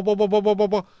wah wah wah wah wah wah wah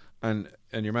wah, and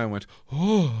your man went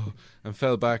oh, and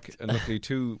fell back. And luckily,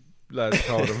 2 lads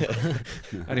caught him,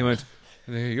 and he went,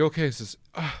 "Are you okay?" He says,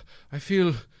 "I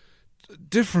feel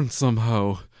different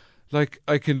somehow. Like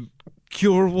I can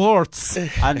cure warts.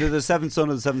 And the seventh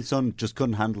son just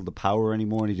couldn't handle the power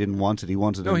anymore, and he didn't want it. He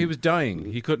wanted. No, he was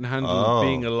dying. He couldn't handle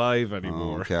being alive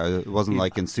anymore. Oh, okay, it wasn't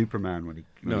like in Superman when he.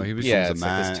 No, he was. Yeah, a it's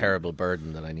like this man. terrible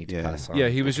burden that I need to pass on. Yeah,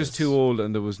 he was just too old,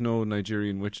 and there was no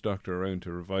Nigerian witch doctor around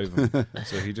to revive him,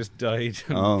 so he just died.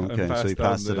 And, okay, so he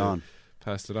passed it on.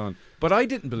 Passed it on. But I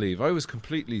didn't believe. I was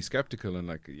completely skeptical and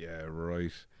like, yeah,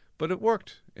 right. But it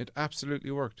worked. It absolutely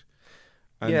worked.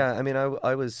 And yeah, I mean,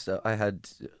 I had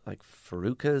like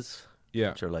verrucas,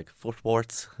 yeah, which are like foot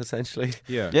warts, essentially.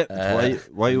 yeah, Yeah, that's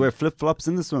why you wear flip flops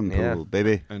in the swimming pool, Yeah.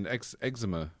 baby. and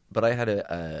eczema. But I had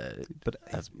a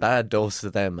bad dose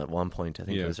of them at one point. I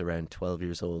think Yeah. I was around 12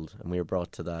 years old, and we were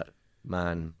brought to that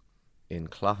man in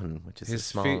Cloughan, which is a His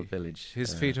small feet- village.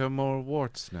 His feet are more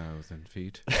warts now than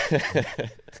feet.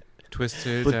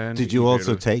 Twisted. But and did you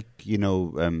also evil. take,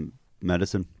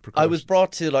 medicine? I was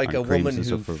brought to like And a creams woman and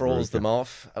who stuff for froze verruca. them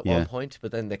off at Yeah. one point,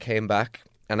 but then they came back.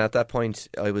 And at that point,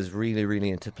 I was really, really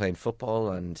into playing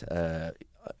football, and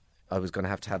I was going to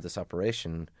have this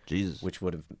operation, Jesus. which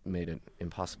would have made it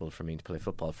impossible for me to play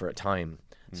football for a time.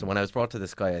 So when I was brought to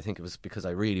this guy, I think it was because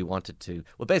I really wanted to.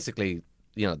 Well, basically,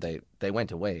 they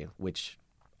went away, which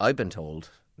I've been told.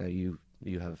 Now you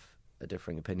have a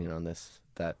differing opinion on this,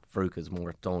 that verrucas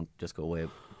don't just go away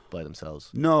by themselves.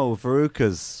 No,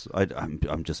 verrucas.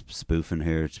 I'm just spoofing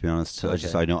here, to be honest.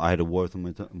 Okay. I know I had a wart in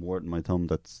my thumb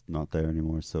that's not there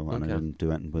anymore, so and I Okay. didn't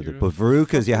do anything with You're it. But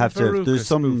verrucas, you have to. verruca There's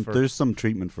some spoofer.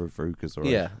 treatment for verrucas, all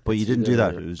right? Yeah, But you it's didn't do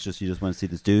that. either- It was just you just went to see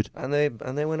this dude. And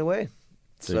they went away.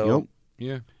 There you go.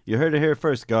 Yeah. You heard it here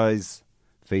first, guys.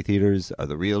 Faith healers are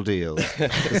the real deal.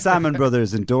 The Salmon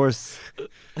Brothers endorse.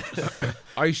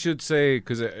 I should say,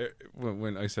 because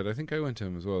when I said, I think I went to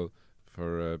him as well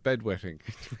for bedwetting,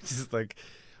 which is like.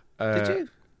 Did you?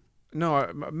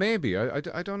 No, maybe. I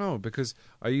don't know, because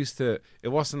I used to. It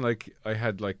wasn't like I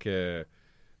had like a.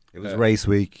 It was race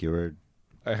week. You were.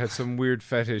 I had some weird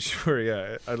fetish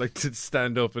where, I like to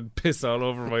stand up and piss all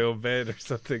over my own bed or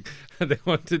something, and they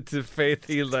wanted to faith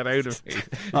heal that out of me.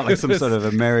 Not like some sort of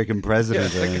American Yeah,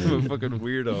 president. like I'm a fucking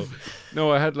weirdo.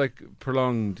 No, I had like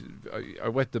prolonged. I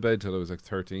wet the bed till I was like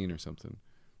 13 or something.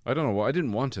 I don't know why. I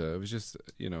didn't want to. It was just,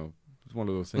 it was one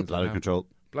of those things. that Bladder happened. control.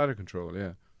 Bladder control,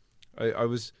 yeah. I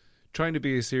was trying to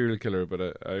be a serial killer, but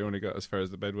I only got as far as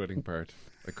the bedwetting part.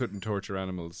 I couldn't torture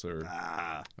animals, or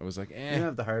I was like, You don't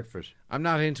have the heart for it. I'm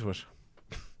not into it.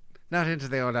 Not into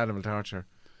the old animal torture.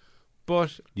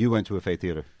 But You went to a faith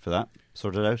healer for that.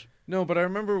 Sort it out. no, but I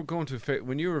remember going to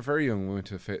when you were very young. We went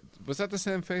to faith. Was that the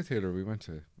same faith healer we went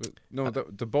to? No,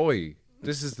 the boy.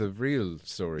 This is the real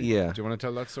story. Yeah. Do you want to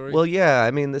tell that story? Well, yeah.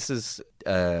 I mean, this is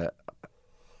kind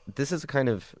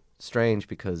of strange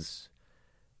because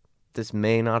this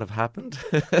may not have happened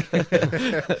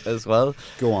as well.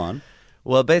 Go on.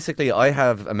 Well, basically, I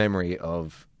have a memory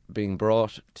of being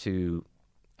brought to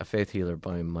a faith healer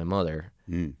by my mother.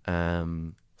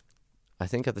 I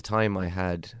think at the time I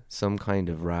had some kind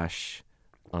of rash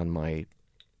on my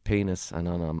penis and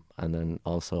and then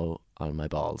also on my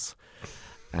balls.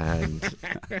 And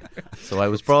so I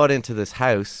was brought into this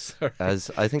house as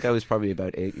I think I was probably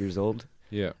about 8 years old.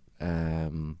 yeah.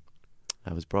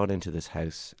 I was brought into this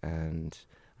house, and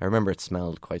I remember it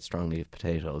smelled quite strongly of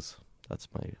potatoes. That's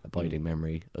my abiding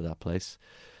memory of that place.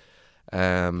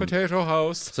 Potato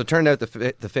house. So it turned out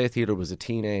the faith healer was a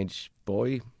teenage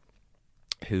boy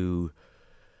who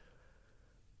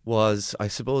was, I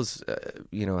suppose,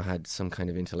 had some kind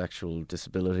of intellectual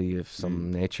disability of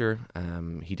some nature.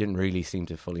 He didn't really seem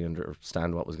to fully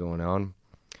understand what was going on.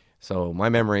 So my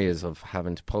memory is of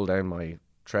having to pull down my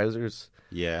trousers,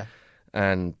 Yeah.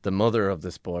 and the mother of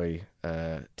this boy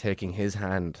taking his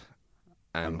hand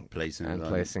And placing and it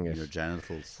placing on it. your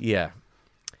genitals. Yeah.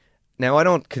 Now, I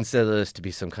don't consider this to be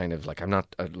some kind of, like, I'm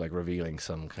not, like, revealing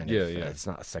some kind Yeah, of, yeah. it's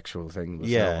not a sexual thing.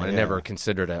 Yeah, I yeah. never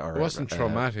considered it. Or It wasn't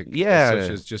traumatic. yeah. As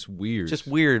such as just weird. Just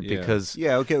weird Yeah. because,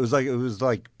 Yeah, okay. It was like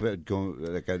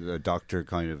going like a doctor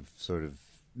kind of sort of.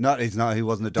 He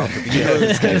wasn't a doctor. But you know,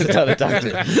 he's not a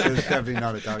doctor. He was definitely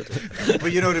not a doctor.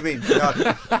 But you know what I mean.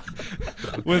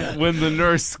 Not, when the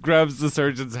nurse grabs the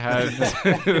surgeon's hand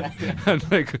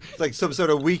and like it's like some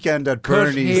sort of weekend at Cut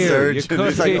Bernie's here, you surgeon. cut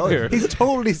He's like, here. he's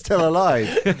totally still alive.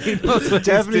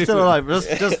 Definitely still alive.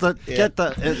 Just get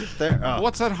that there. Oh.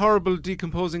 what's that horrible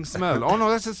decomposing smell? Oh no,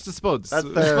 that's just the spuds. That's The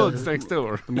the- spuds next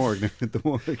door. The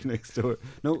morgue next door.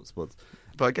 No, Spuds.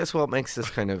 But I guess what makes this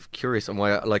kind of curious and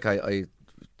why, I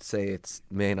say it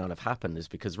may not have happened is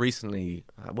because recently,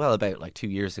 about like 2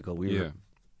 years ago,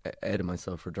 Ed and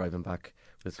myself were driving back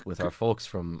with our folks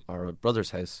from our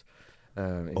brother's house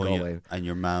in Galway. And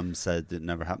your mum said it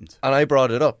never happened. And I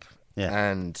brought it up. Yeah.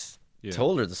 And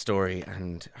told her the story,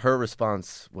 and her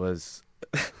response was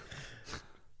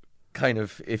kind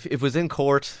of, if it was in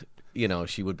court, you know,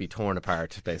 she would be torn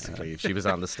apart, basically, if she was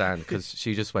on the stand, because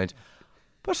she just went,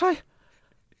 but I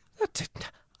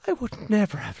would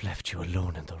never have left you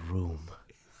alone in the room.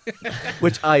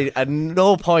 Which I at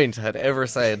no point had ever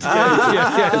said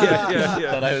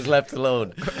that I was left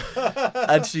alone.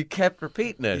 And she kept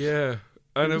repeating it. Yeah.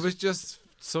 And it was just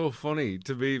so funny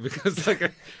to me because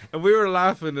and we were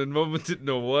laughing and Mum didn't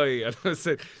know why. And I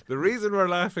said, the reason we're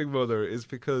laughing, Mother, is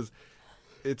because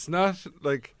it's not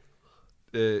like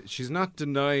she's not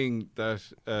denying that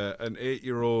an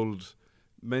 8-year-old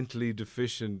mentally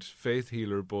deficient faith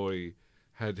healer boy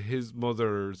had his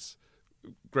mother's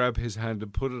grab his hand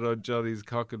and put it on Johnny's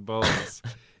cock and balls.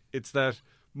 It's that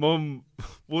Mum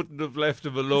wouldn't have left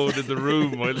him alone in the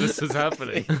room while this was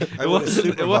happening. It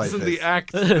wasn't the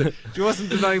act. She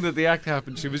wasn't denying that the act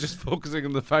happened. She was just focusing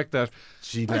on the fact that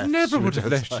I never would have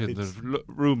left you in the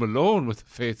room alone with a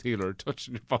faith healer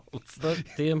touching your balls. But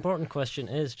the important question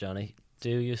is, Johnny, do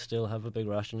you still have a big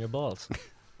rash in your balls?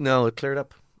 No, it cleared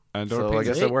up. And so I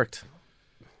guess it worked.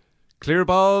 Clear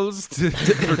balls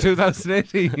for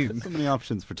 2018. So many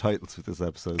options for titles with this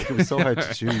episode. It's going to be so hard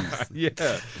to choose.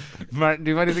 Yeah. Martin, do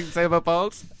you have anything to say about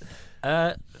balls?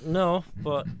 No,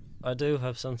 but I do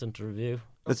have something to review.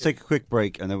 Let's take a quick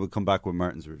break and then we'll come back with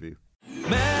Martin's review.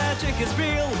 Magic is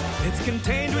real, it's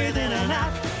contained within an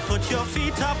app. Put your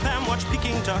feet up and watch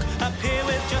Peking Duck appear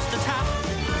with just a tap.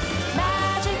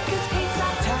 Magic is pizza,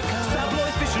 tacos, Savoy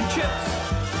fish and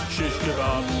chips, shish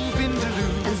kebab,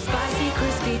 vindaloo, and spicy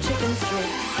crispy chicken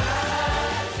strips.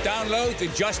 Download the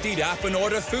Just Eat app and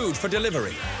order food for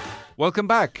delivery. Welcome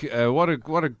back. What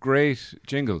a great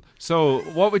jingle. So,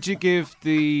 what would you give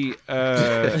the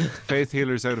faith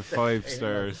healers out of 5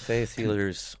 stars? Faith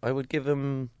healers, I would give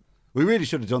them We really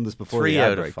should have done this before 3 the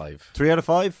ad out break. of 5. 3 out of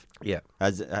 5? Yeah.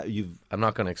 I'm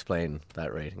not going to explain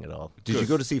that rating at all. Did you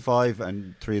go to see 5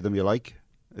 and 3 of them you like?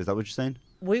 Is that what you're saying?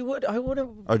 I would have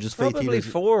Or just faith probably healers?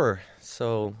 4.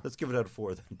 So Let's give it out of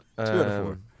 4 then. 2 out of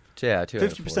 4. Yeah, 2 out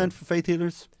of 4. 50% for faith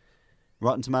healers?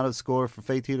 Rotten Tomatoes score for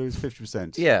faith healers,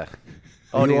 50%. Yeah.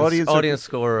 Audience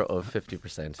score of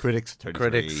 50%. Critics, 33.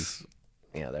 Critics,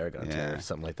 yeah, they're going to tear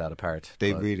something like that apart.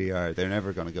 They really are. They're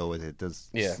never going to go with it.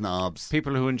 There's snobs.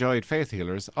 People who enjoyed faith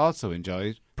healers also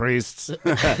enjoyed priests.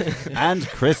 And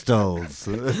crystals.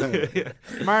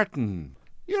 Martin,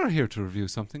 you're here to review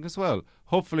something as well.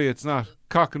 Hopefully it's not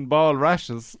cock and ball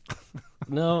rashes.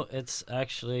 No, it's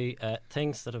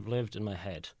things that have lived in my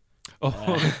head.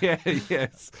 Oh,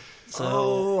 yes.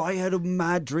 So I had a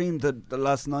mad dream that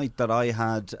last night that I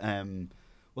had.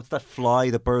 What's that fly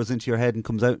that burrows into your head and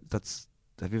comes out?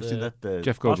 Have you ever seen that? The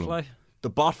Jeff Goldblum. Botfly?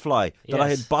 The botfly. Yes. That I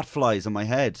had bot flies in my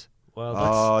head. Well,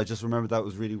 I just remembered that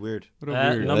was really weird.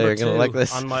 Weird. Number They're 2 gonna like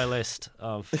this. on my list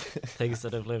of things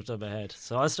that have lived in my head.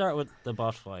 So I'll start with the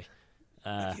botfly.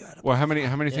 Well, how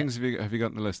many things have you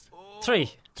got on the list?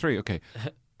 3. 3, okay.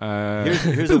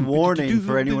 Here's a warning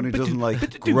for anyone who doesn't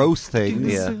like gross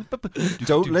things. Yeah.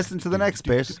 Don't listen to the next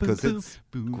bit because it's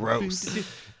gross.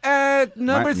 Number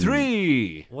Martin.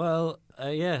 3. Well,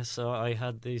 so I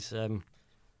had these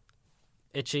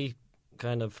itchy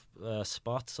kind of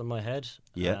spots on my head.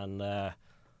 Yeah. And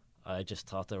I just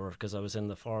thought they were because I was in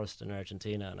the forest in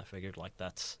Argentina and I figured like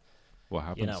that's, What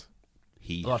happens? you know,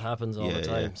 Heat. what happens all the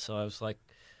time. Yeah. So I was like,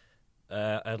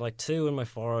 I had like 2 in my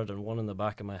forehead and 1 in the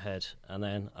back of my head, and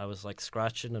then I was like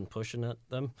scratching and pushing at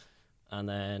them, and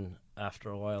then after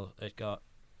a while,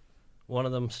 one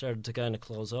of them started to kind of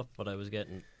close up, but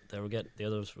the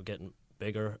others were getting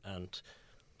bigger, and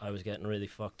I was getting really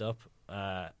fucked up,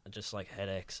 just like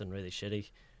headaches and really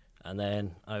shitty, and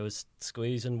then I was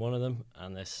squeezing one of them,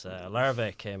 and this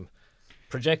larvae came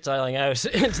projectiling out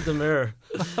into the mirror.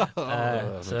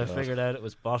 So I figured out it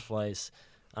was botflies.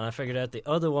 And I figured out the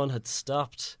other one had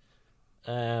stopped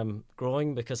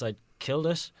growing because I'd killed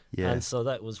it. Yeah. And so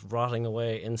that was rotting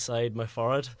away inside my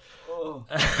forehead.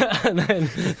 And then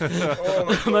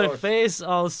my face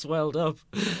all swelled up.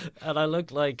 And I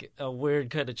looked like a weird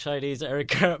kind of Chinese Eric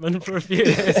Cartman for a few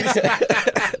days.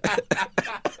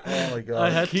 Oh my god! I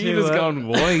had Keen to, has gone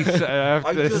white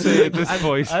after this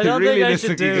point. I don't He really think I needs to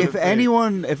should do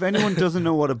Google If anyone doesn't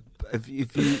know what if you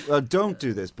don't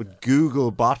do this, but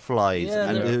Google botflies Yeah,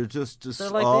 and they're- they're just They're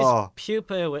like these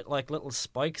pupae with like little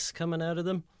spikes coming out of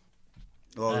them.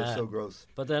 they're so gross.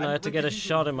 But then I had to get a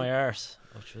shot in my arse,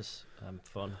 which was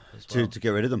fun as well. To get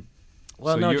rid of them.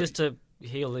 Well, So no, you're- just to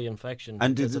heal the infection.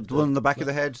 And did because of the one in the back of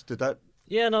the head? Did that?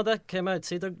 Yeah, no, that came out.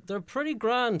 See, they're pretty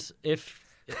grand if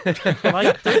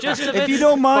like they're just a bit. If you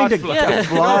don't mind a Yeah.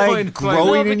 fly Don't mind flying.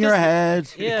 growing No, in your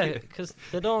because- head. Yeah, because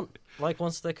they don't. like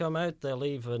once they come out, they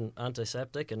leave an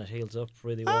antiseptic and it heals up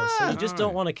really well. So you just don't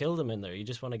Alright. want to kill them in there. You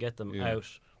just want to get them Yeah. out.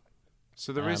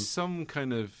 So there is some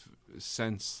kind of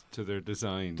sense to their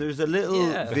design. There's a little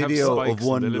Yeah. They have video spikes of and they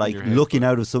one live in like your head, looking but-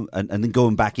 out of some and then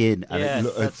going back in, and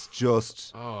Yeah, it's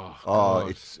just oh, oh, God.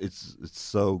 it's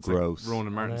so It's like gross.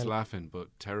 Ronan Martin's then- laughing, but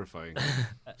terrifying.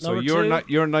 so Number your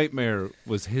two, your nightmare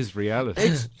was his reality.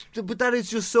 It's but that is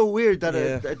just so weird that,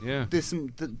 Yeah.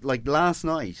 Yeah. like last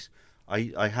night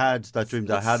I had that dream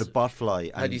that I had a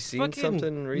botfly. And Had you seen Fucking-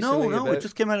 something recently? no, about it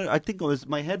just came out. I think it was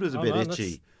my head was a Oh, bit man, that's-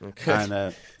 itchy, Okay.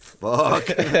 and fuck.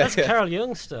 that's Carl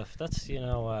Jung stuff. That's,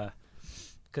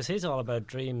 because he's all about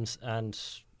dreams and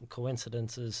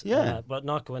coincidences. Yeah. But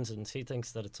not coincidence. He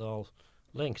thinks that it's all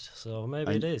linked. So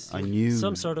maybe I- it is. I knew-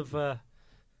 Some sort of...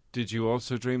 Did you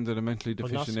also dream that a mentally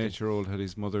deficient Prognostic. 8-year-old had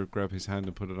his mother grab his hand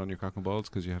and put it on your cock and balls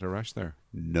because you had a rash there?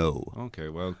 No. Okay,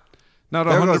 well, not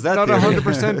There goes that theory.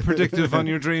 100% predictive on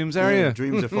your dreams, are Yeah, you?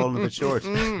 dreams are falling a bit short.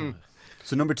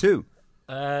 So number 2.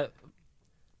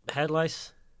 head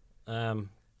lice.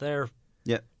 They're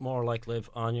Yeah. more like live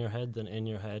on your head than in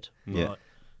your head. Yeah.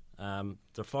 But,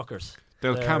 they're fuckers.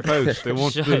 They'll They're camp out. They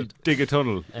won't shite. dig a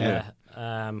tunnel. Yeah.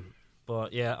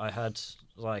 But yeah, I had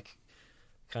like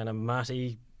kind of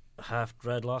matty, half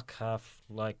dreadlock, half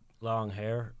like long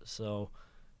hair. So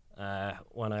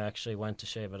when I actually went to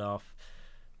shave it off,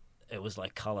 it was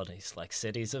like colonies, like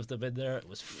cities of them in there. It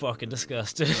was fucking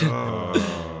disgusting.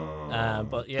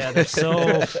 But yeah, they're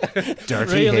so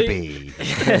Dirty really-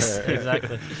 hippie. yes,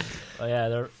 exactly. Oh yeah,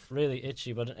 they're really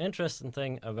itchy. But an interesting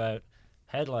thing about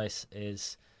head lice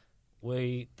is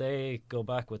they go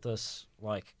back with us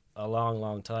like a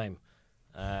long time,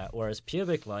 whereas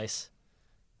pubic lice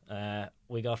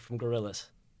we got from gorillas.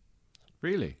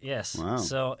 Really? Yes. Wow.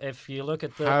 So if you look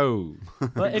at the How?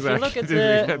 well, if you look exactly at did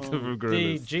we get them from the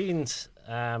gorillas? genes,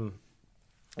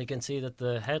 you can see that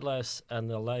the head lice and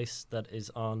the lice that is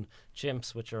on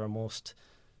chimps, which are our most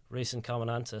recent common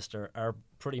ancestor, are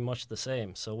pretty much the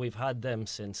same. So we've had them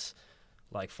since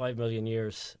like 5 million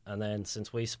years, and then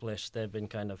since we split, they've been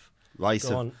kind of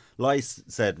going. Lice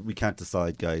said we can't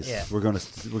decide, guys. Yeah. We're gonna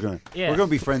Yeah.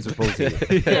 be friends with both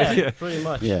of you. Yeah, pretty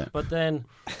much. Yeah. But then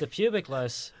the pubic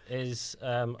lice is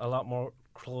a lot more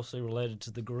closely related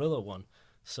to the gorilla one.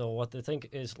 So what they think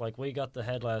is like we got the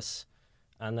head lice,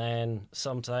 and then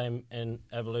sometime in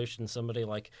evolution somebody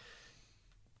like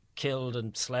killed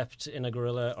and slept in a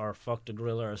gorilla or fucked a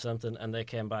gorilla or something, and they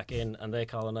came back in and they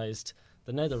colonized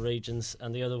the nether regions,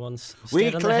 and the other ones We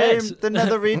stayed on the claim heads. the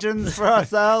nether regions for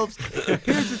ourselves.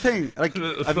 Here's the thing, like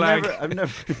Little I've flag.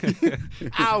 never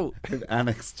ow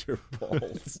annexed your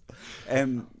balls.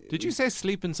 Did you say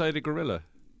sleep inside a gorilla?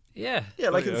 Yeah. Yeah,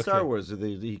 like in Okay. Star Wars,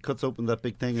 he cuts open that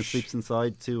big thing and sleeps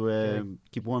inside to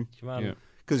keep warm. Man, Yeah.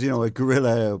 Because a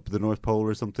gorilla up the North Pole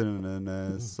or something, and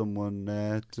then someone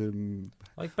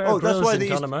like Bear Oh, that's Grylls why in they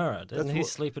used- Connemara, didn't that's he what-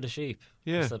 sleep with a sheep?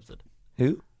 Yeah. Slept it.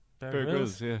 Who? Bear Bear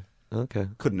Grylls. Grylls, yeah. Okay.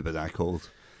 couldn't have been that cold.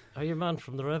 Oh, your man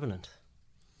from The Revenant.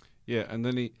 Yeah, and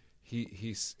then he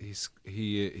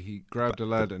grabbed a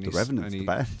lad and the he Revenant's the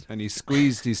band. and he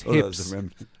squeezed his Oh, that was hips. the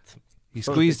Remnant. He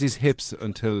squeezed his hips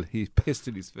until he pissed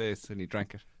in his face and he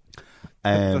drank it.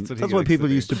 That's what he why likes people to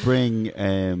do. used to bring.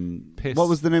 Piss. What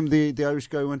was the name of the Irish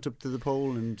guy who went up to the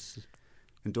pole and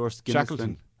endorsed Guinness?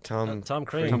 Shackleton. Tom. Tom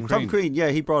Crean. Tom Tom Crean, yeah,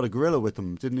 he brought a gorilla with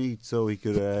him, didn't he? So he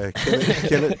could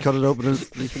kill it, cut it open, and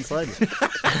sleep inside it.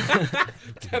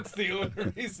 That's the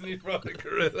only reason he brought a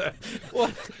gorilla.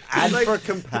 And for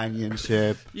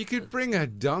companionship, You could bring a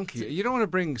donkey. You don't want to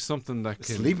bring something that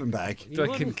can sleeping bag.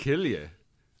 that can kill you.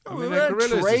 I mean, a a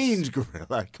gorilla is trained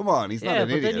gorilla. Come on, he's not Yeah, an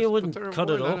but idiot. then you But wouldn't they're cut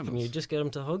it wild open. animals. You just get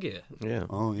him to hug you. Yeah.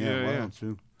 Oh yeah, Yeah, well, yeah.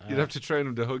 true. You'd have to train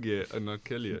him to hug you and not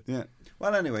kill you. Yeah.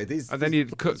 Well, anyway, And then you'd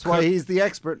that's why he's the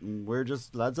expert, and we're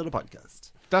just lads on a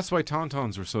podcast. That's why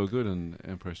tauntauns were so good in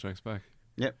Empire Strikes Back.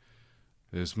 Yep.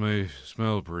 This may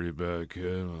smell pretty bad,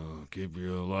 kid. I'll keep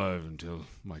you alive until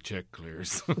my check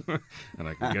clears and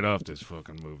I can get off this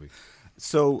fucking movie.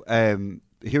 So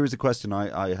here is a question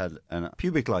I had: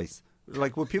 pubic lice.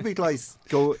 Like, will pubic lice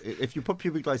go if you put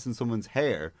pubic lice in someone's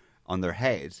hair on their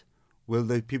head? Will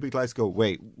the pubic lice go?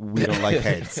 Wait, we don't like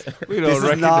heads. We don't This is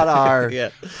reckon- not our Yeah.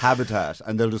 habitat,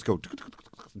 and they'll just go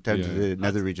down to Yeah. the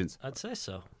nether regions. I'd say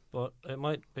so, but it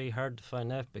might be hard to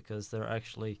find out because they're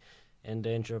actually in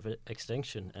danger of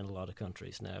extinction in a lot of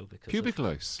countries now because Pubic of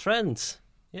lice. trends.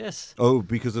 Yes, Oh,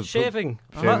 because of shaving,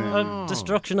 Shaving.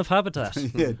 destruction of habitat.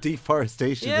 yeah,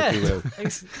 deforestation, yeah, if you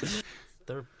will.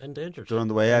 they're endangered. They're on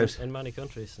the way out. in many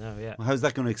countries now. Yeah, How's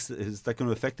that going to is that going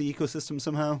to affect the ecosystem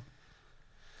somehow?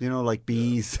 You know, like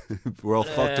bees. We're all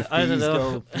fucked if I don't bees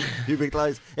know. go. Pubic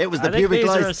lice. It was the I think pubic these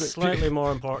are lice. slightly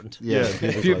more important. Yeah,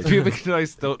 pubic lice. Pubic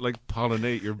lice don't like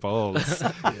pollinate your balls,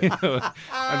 you know,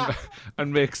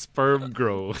 and make sperm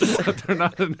grow. So they're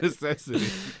not a necessity.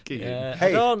 Yeah, Hey,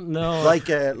 I don't know. Like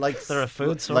they're a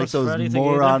food source like those for anything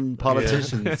moron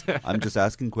politicians. I'm just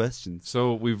asking questions.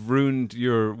 So we've ruined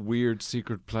your weird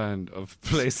secret plan of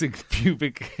placing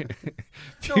pubic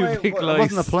It lice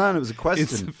wasn't a plan. It was a into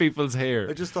question. people's hair.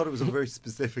 I just thought it was a very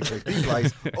specific. Like these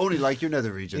lice only like your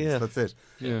nether regions. Yeah. That's it.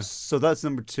 Yeah. So that's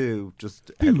number 2.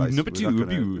 Just head lice. number We're not two,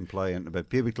 gonna pew. imply anything about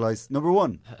pubic lice. Number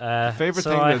 1. Favorite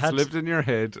so thing I that's had- lived in your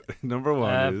head. Number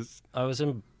 1 is I was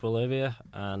in Bolivia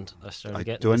and I started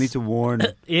getting. Do I need this- to warn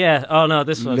Yeah. Oh no,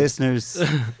 this one. listeners stay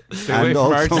and away from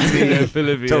also Argentina, me?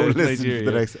 Bolivia, Don't listen to Nigeria.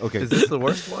 the next. Okay. Is this the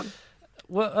worst one?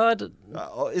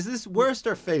 Well, Is this worst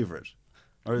or favorite?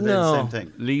 Or are they No. the same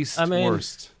thing? Least I mean-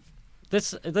 worst.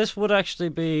 this would actually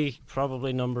be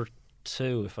probably number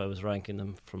 2 if I was ranking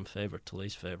them from favorite to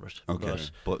least favorite. Okay.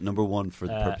 But, But number 1 for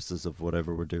the uh, purposes of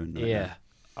whatever we're doing right yeah,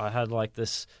 I had like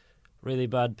this really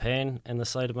bad pain in the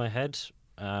side of my head,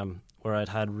 where I'd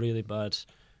had really bad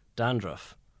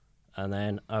dandruff, and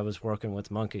then I was working with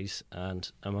monkeys,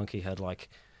 and a monkey had like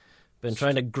been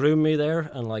trying to groom me there,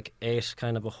 and like ate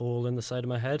kind of a hole in the side of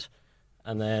my head,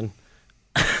 and then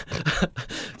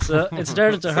so it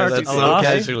started to hurt That's a so lot.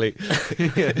 casually.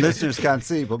 now. Listeners can't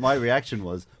see, but my reaction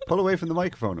was pull away from the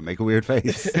microphone and make a weird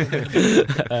face.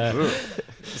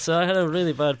 So I had a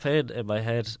really bad pain in my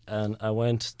head, and I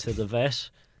went to the vet,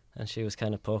 and she was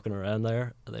kind of poking around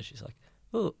there, and then she's like,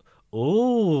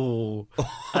 oh,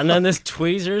 and then this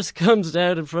tweezers comes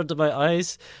down in front of my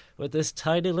eyes with this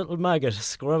tiny little maggot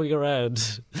squirming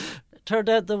around. It turned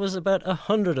out there was about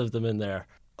 100 of them in there,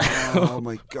 Oh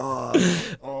my god!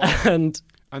 and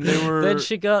they were then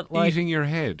she got like eating your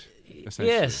head, essentially.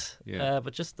 yes, Yeah.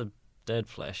 but just the dead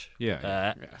flesh. Yeah,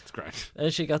 Uh, that's great.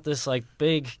 Then she got this like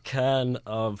big can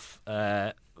of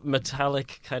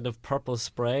metallic kind of purple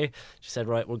spray. She said,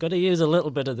 right, we're going to use a little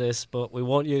bit of this, but we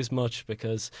won't use much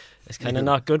because it's kind of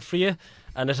not good for you.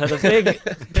 And it had a big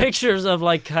pictures of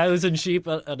like cows and sheep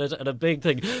and a big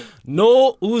thing,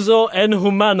 no uso en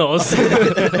humanos.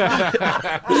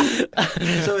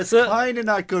 So it's kind of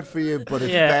not good for you, but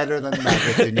it's Yeah. better than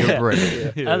maggots in your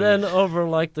brain And then over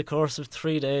like the course of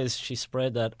 3 days, she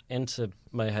sprayed that into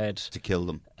my head. to kill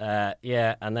them.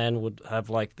 Yeah, and then would have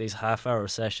like these half-hour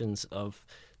sessions of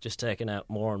just taking out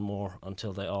more and more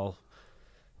until they all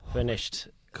finished.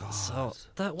 So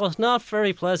that was not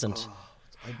very pleasant.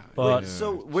 But Wait,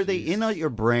 so were they in out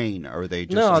your brain, or were they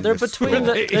just no, in they're your between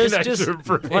skull? the. There's In at just your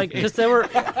brain. like because they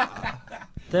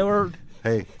were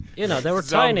Hey, you know they were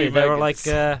Zombie tiny. They were like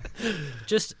maggots.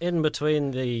 just in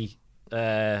between the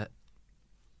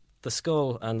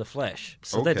skull and the flesh.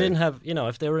 So they Okay. didn't have, you know,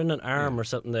 if they were in an arm or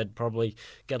something, they'd probably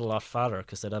get a lot fatter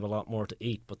because they'd have a lot more to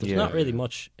eat. But there's Yeah. not really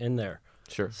much in there.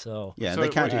 Sure. So yeah, So they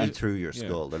can't what- eat through your yeah.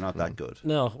 skull. They're not that good.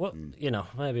 no, well, you know,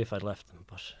 maybe if I'd left them,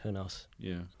 but who knows?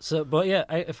 Yeah, So, but yeah,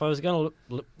 if I was gonna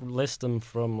list them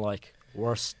from like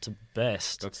worst to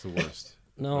best, that's the worst.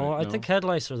 no, Right, I think head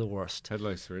lice are the worst Head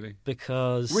lice, really.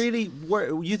 because Really,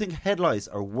 you think head lice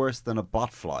are worse than a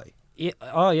botfly? yeah,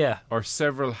 oh yeah, Or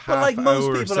several But like most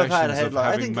half-hour people have had sessions head of lice.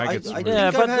 I having think maggots. I really. think Yeah,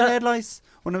 I've but had that- head lice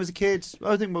when I was a kid.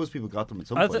 I think most people got them at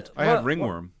some point. I had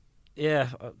ringworm. yeah.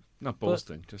 Not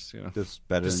boasting, just you know. Just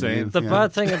better Just than saying. you. The yeah.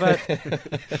 bad thing about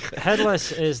head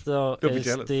lice is though Don't be is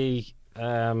jealous. the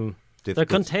they're Difficult.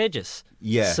 contagious.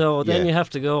 Yeah. So then yeah. you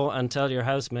have to go and tell your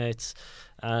housemates,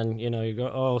 and you know you go,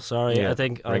 oh sorry, Yeah, I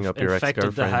think bring I've up your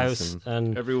infected the ex-girlfriends house,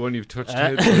 and Everyone you've touched Uh,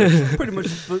 head with. pretty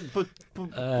much.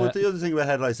 But the other thing about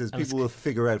head lice is and people will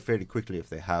figure out fairly quickly if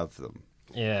they have them.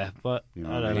 yeah, but You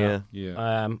know I what I don't mean? know.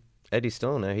 Yeah. Yeah. Eddie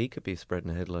Stone, now he could be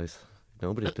spreading head lice.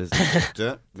 Nobody's business.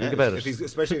 Yeah, about if it.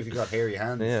 especially if you've got hairy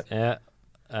hands. Yeah.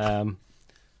 Yeah,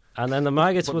 and then the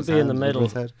maggots Put would his be in the hands over middle,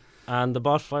 his head. and the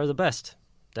botfly are the best,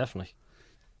 definitely.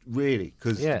 Really,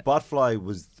 because Yeah. the botfly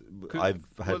was. I've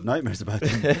had well- nightmares about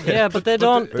them. Yeah, but they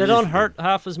don't hurt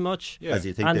half as much. Yeah. As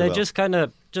you think And they they will. just kind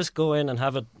of just go in and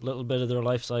have a little bit of their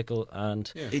life cycle,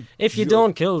 and It if you ju-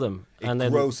 don't kill them, it and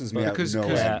then grosses me out. Because No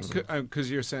way.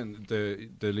 you're saying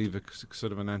they leave a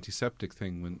sort of an antiseptic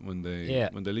thing when they Yeah.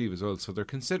 leave as well, so they're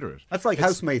considerate. That's like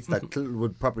housemates that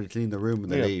would properly clean the room when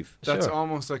they Yeah. leave. That's Sure.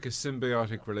 almost like a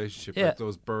symbiotic relationship, Yeah. like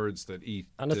those birds that eat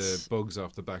And the it's- bugs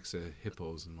off the backs of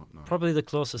hippos and whatnot. probably the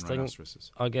closest and thing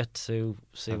rhinoceroses. I'll get to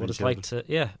see Having what it's like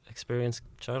children. to experience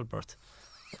childbirth.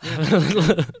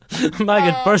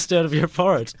 Maggot burst out of your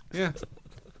forehead. Yeah.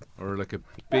 Or like a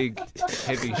big,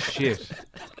 heavy shit.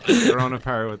 They're on a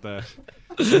par with that.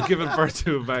 They're giving birth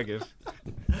to a maggot.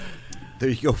 There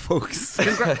you go, folks.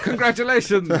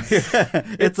 Congratulations.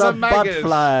 It's a maggot.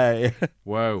 botfly.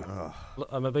 Wow.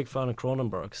 I'm a big fan of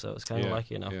Cronenberg, so it's kind of Yeah, like,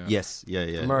 yeah. Yes,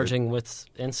 yeah. merging with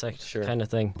insect Sure. kind of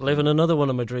thing. Living another one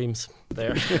of my dreams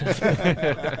there.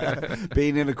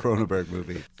 Being in a Cronenberg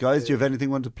movie. Guys, do you have anything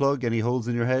you want to plug? Any holes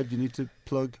in your head you need to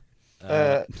plug?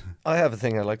 I have a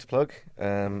thing I'd like to plug.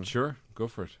 Sure, go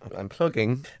for it. I'm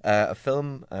plugging a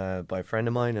film by a friend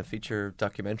of mine, a feature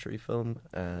documentary film.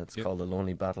 It's Yep. called The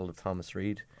Lonely Battle of Thomas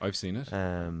Reid. I've seen it.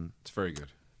 It's very good.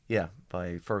 Yeah,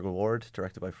 by Fergal Ward,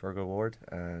 directed by Fergal Ward,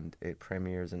 and it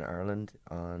premieres in Ireland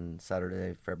on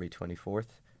Saturday, February 24th,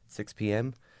 6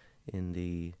 p.m. in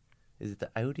the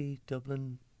Audi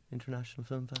Dublin International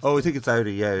Film Festival? Oh, I think it's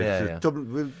Audi, Yeah, It's yeah.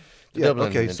 Dublin, Dublin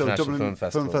okay, so International Dublin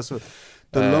Film Festival.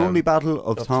 The Lonely Battle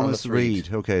of of Thomas Thomas Reid.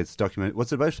 Reid. Okay, it's documented.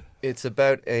 What's it about? It's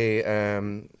about a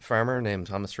farmer named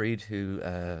Thomas Reid who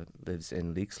lives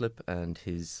in Leixlip, and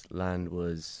his land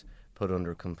was put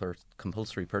under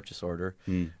compulsory purchase order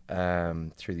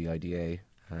through the IDA,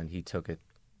 and he took it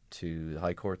to the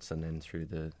High Courts and then through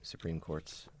the Supreme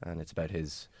Courts, and it's about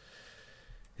his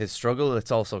struggle.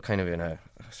 It's also kind of in a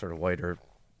sort of wider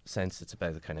sense. It's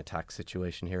about the kind of tax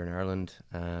situation here in Ireland.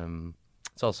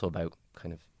 It's also about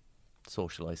kind of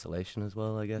social isolation as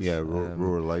well, I guess. Yeah,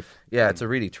 rural life. Yeah, it's a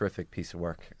really terrific piece of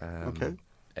work. Okay.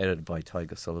 Edited by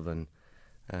Tyga Sullivan.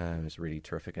 He's a really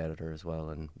terrific editor as well.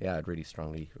 And yeah, I'd really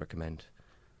strongly recommend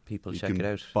people check it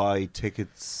out. Buy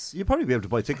tickets. You'll probably be able to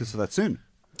buy tickets for that soon.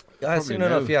 Soon now.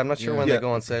 enough, yeah. I'm not sure when Yeah. they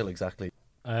go on sale exactly.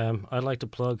 I'd like to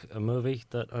plug a movie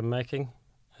that I'm making.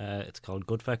 It's called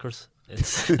Goodfeckers.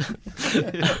 It's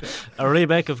a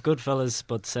remake of Goodfellas,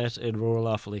 but set in rural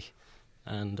Offaly.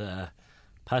 And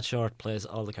Pat Short plays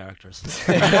all the characters.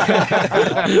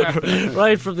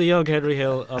 Right from the young Henry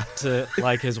Hill up to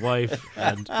like his wife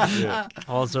and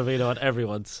Paul Sorvino and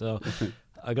everyone. So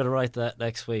I'm going to write that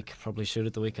next week. Probably shoot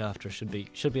it the week after. Should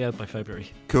be out by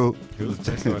February. Cool. Good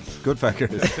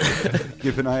fuckers.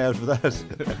 Keep an eye out for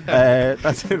that.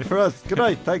 That's it for us. Good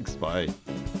night. Thanks. Bye.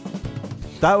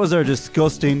 That was our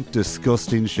disgusting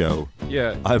show.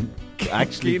 Yeah. I'm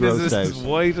actually Keen is grossed as out.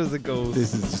 white as it goes.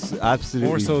 This is just absolutely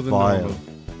More so than vile. normal.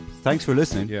 Thanks for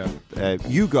listening. Yeah.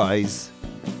 You guys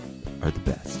are the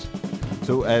best.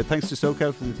 So thanks to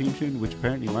SoCal for the theme tune, which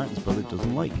apparently Martin's brother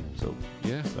doesn't like. So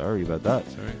Yeah. sorry about that.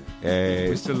 Sorry.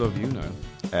 We still love you now.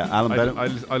 Alan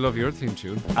Bennett. I love your theme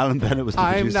tune. Alan Bennett was the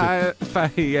I'm producer. not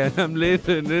Fahy and I'm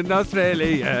living in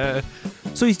Australia.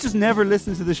 So he's just never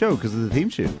listened to the show because of the theme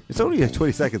tune. It's only like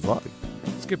 20 seconds long.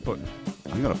 Skip button.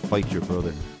 I'm gonna fight your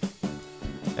brother.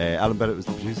 Alan Bennett was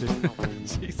the producer.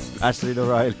 Jesus. Ashley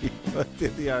O'Reilly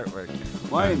did the artwork.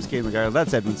 My name's Kane McGarrell.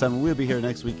 That's Edwin Salmon. We'll be here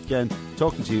next week again,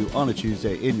 talking to you on a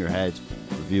Tuesday in your head.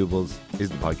 Reviewables is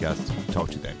the podcast. Talk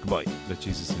to you then. Goodbye. Let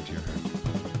Jesus into your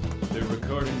heart. They're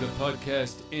recording the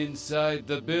podcast inside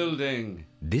the building.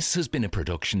 This has been a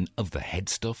production of the Head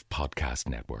Stuff Podcast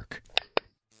Network.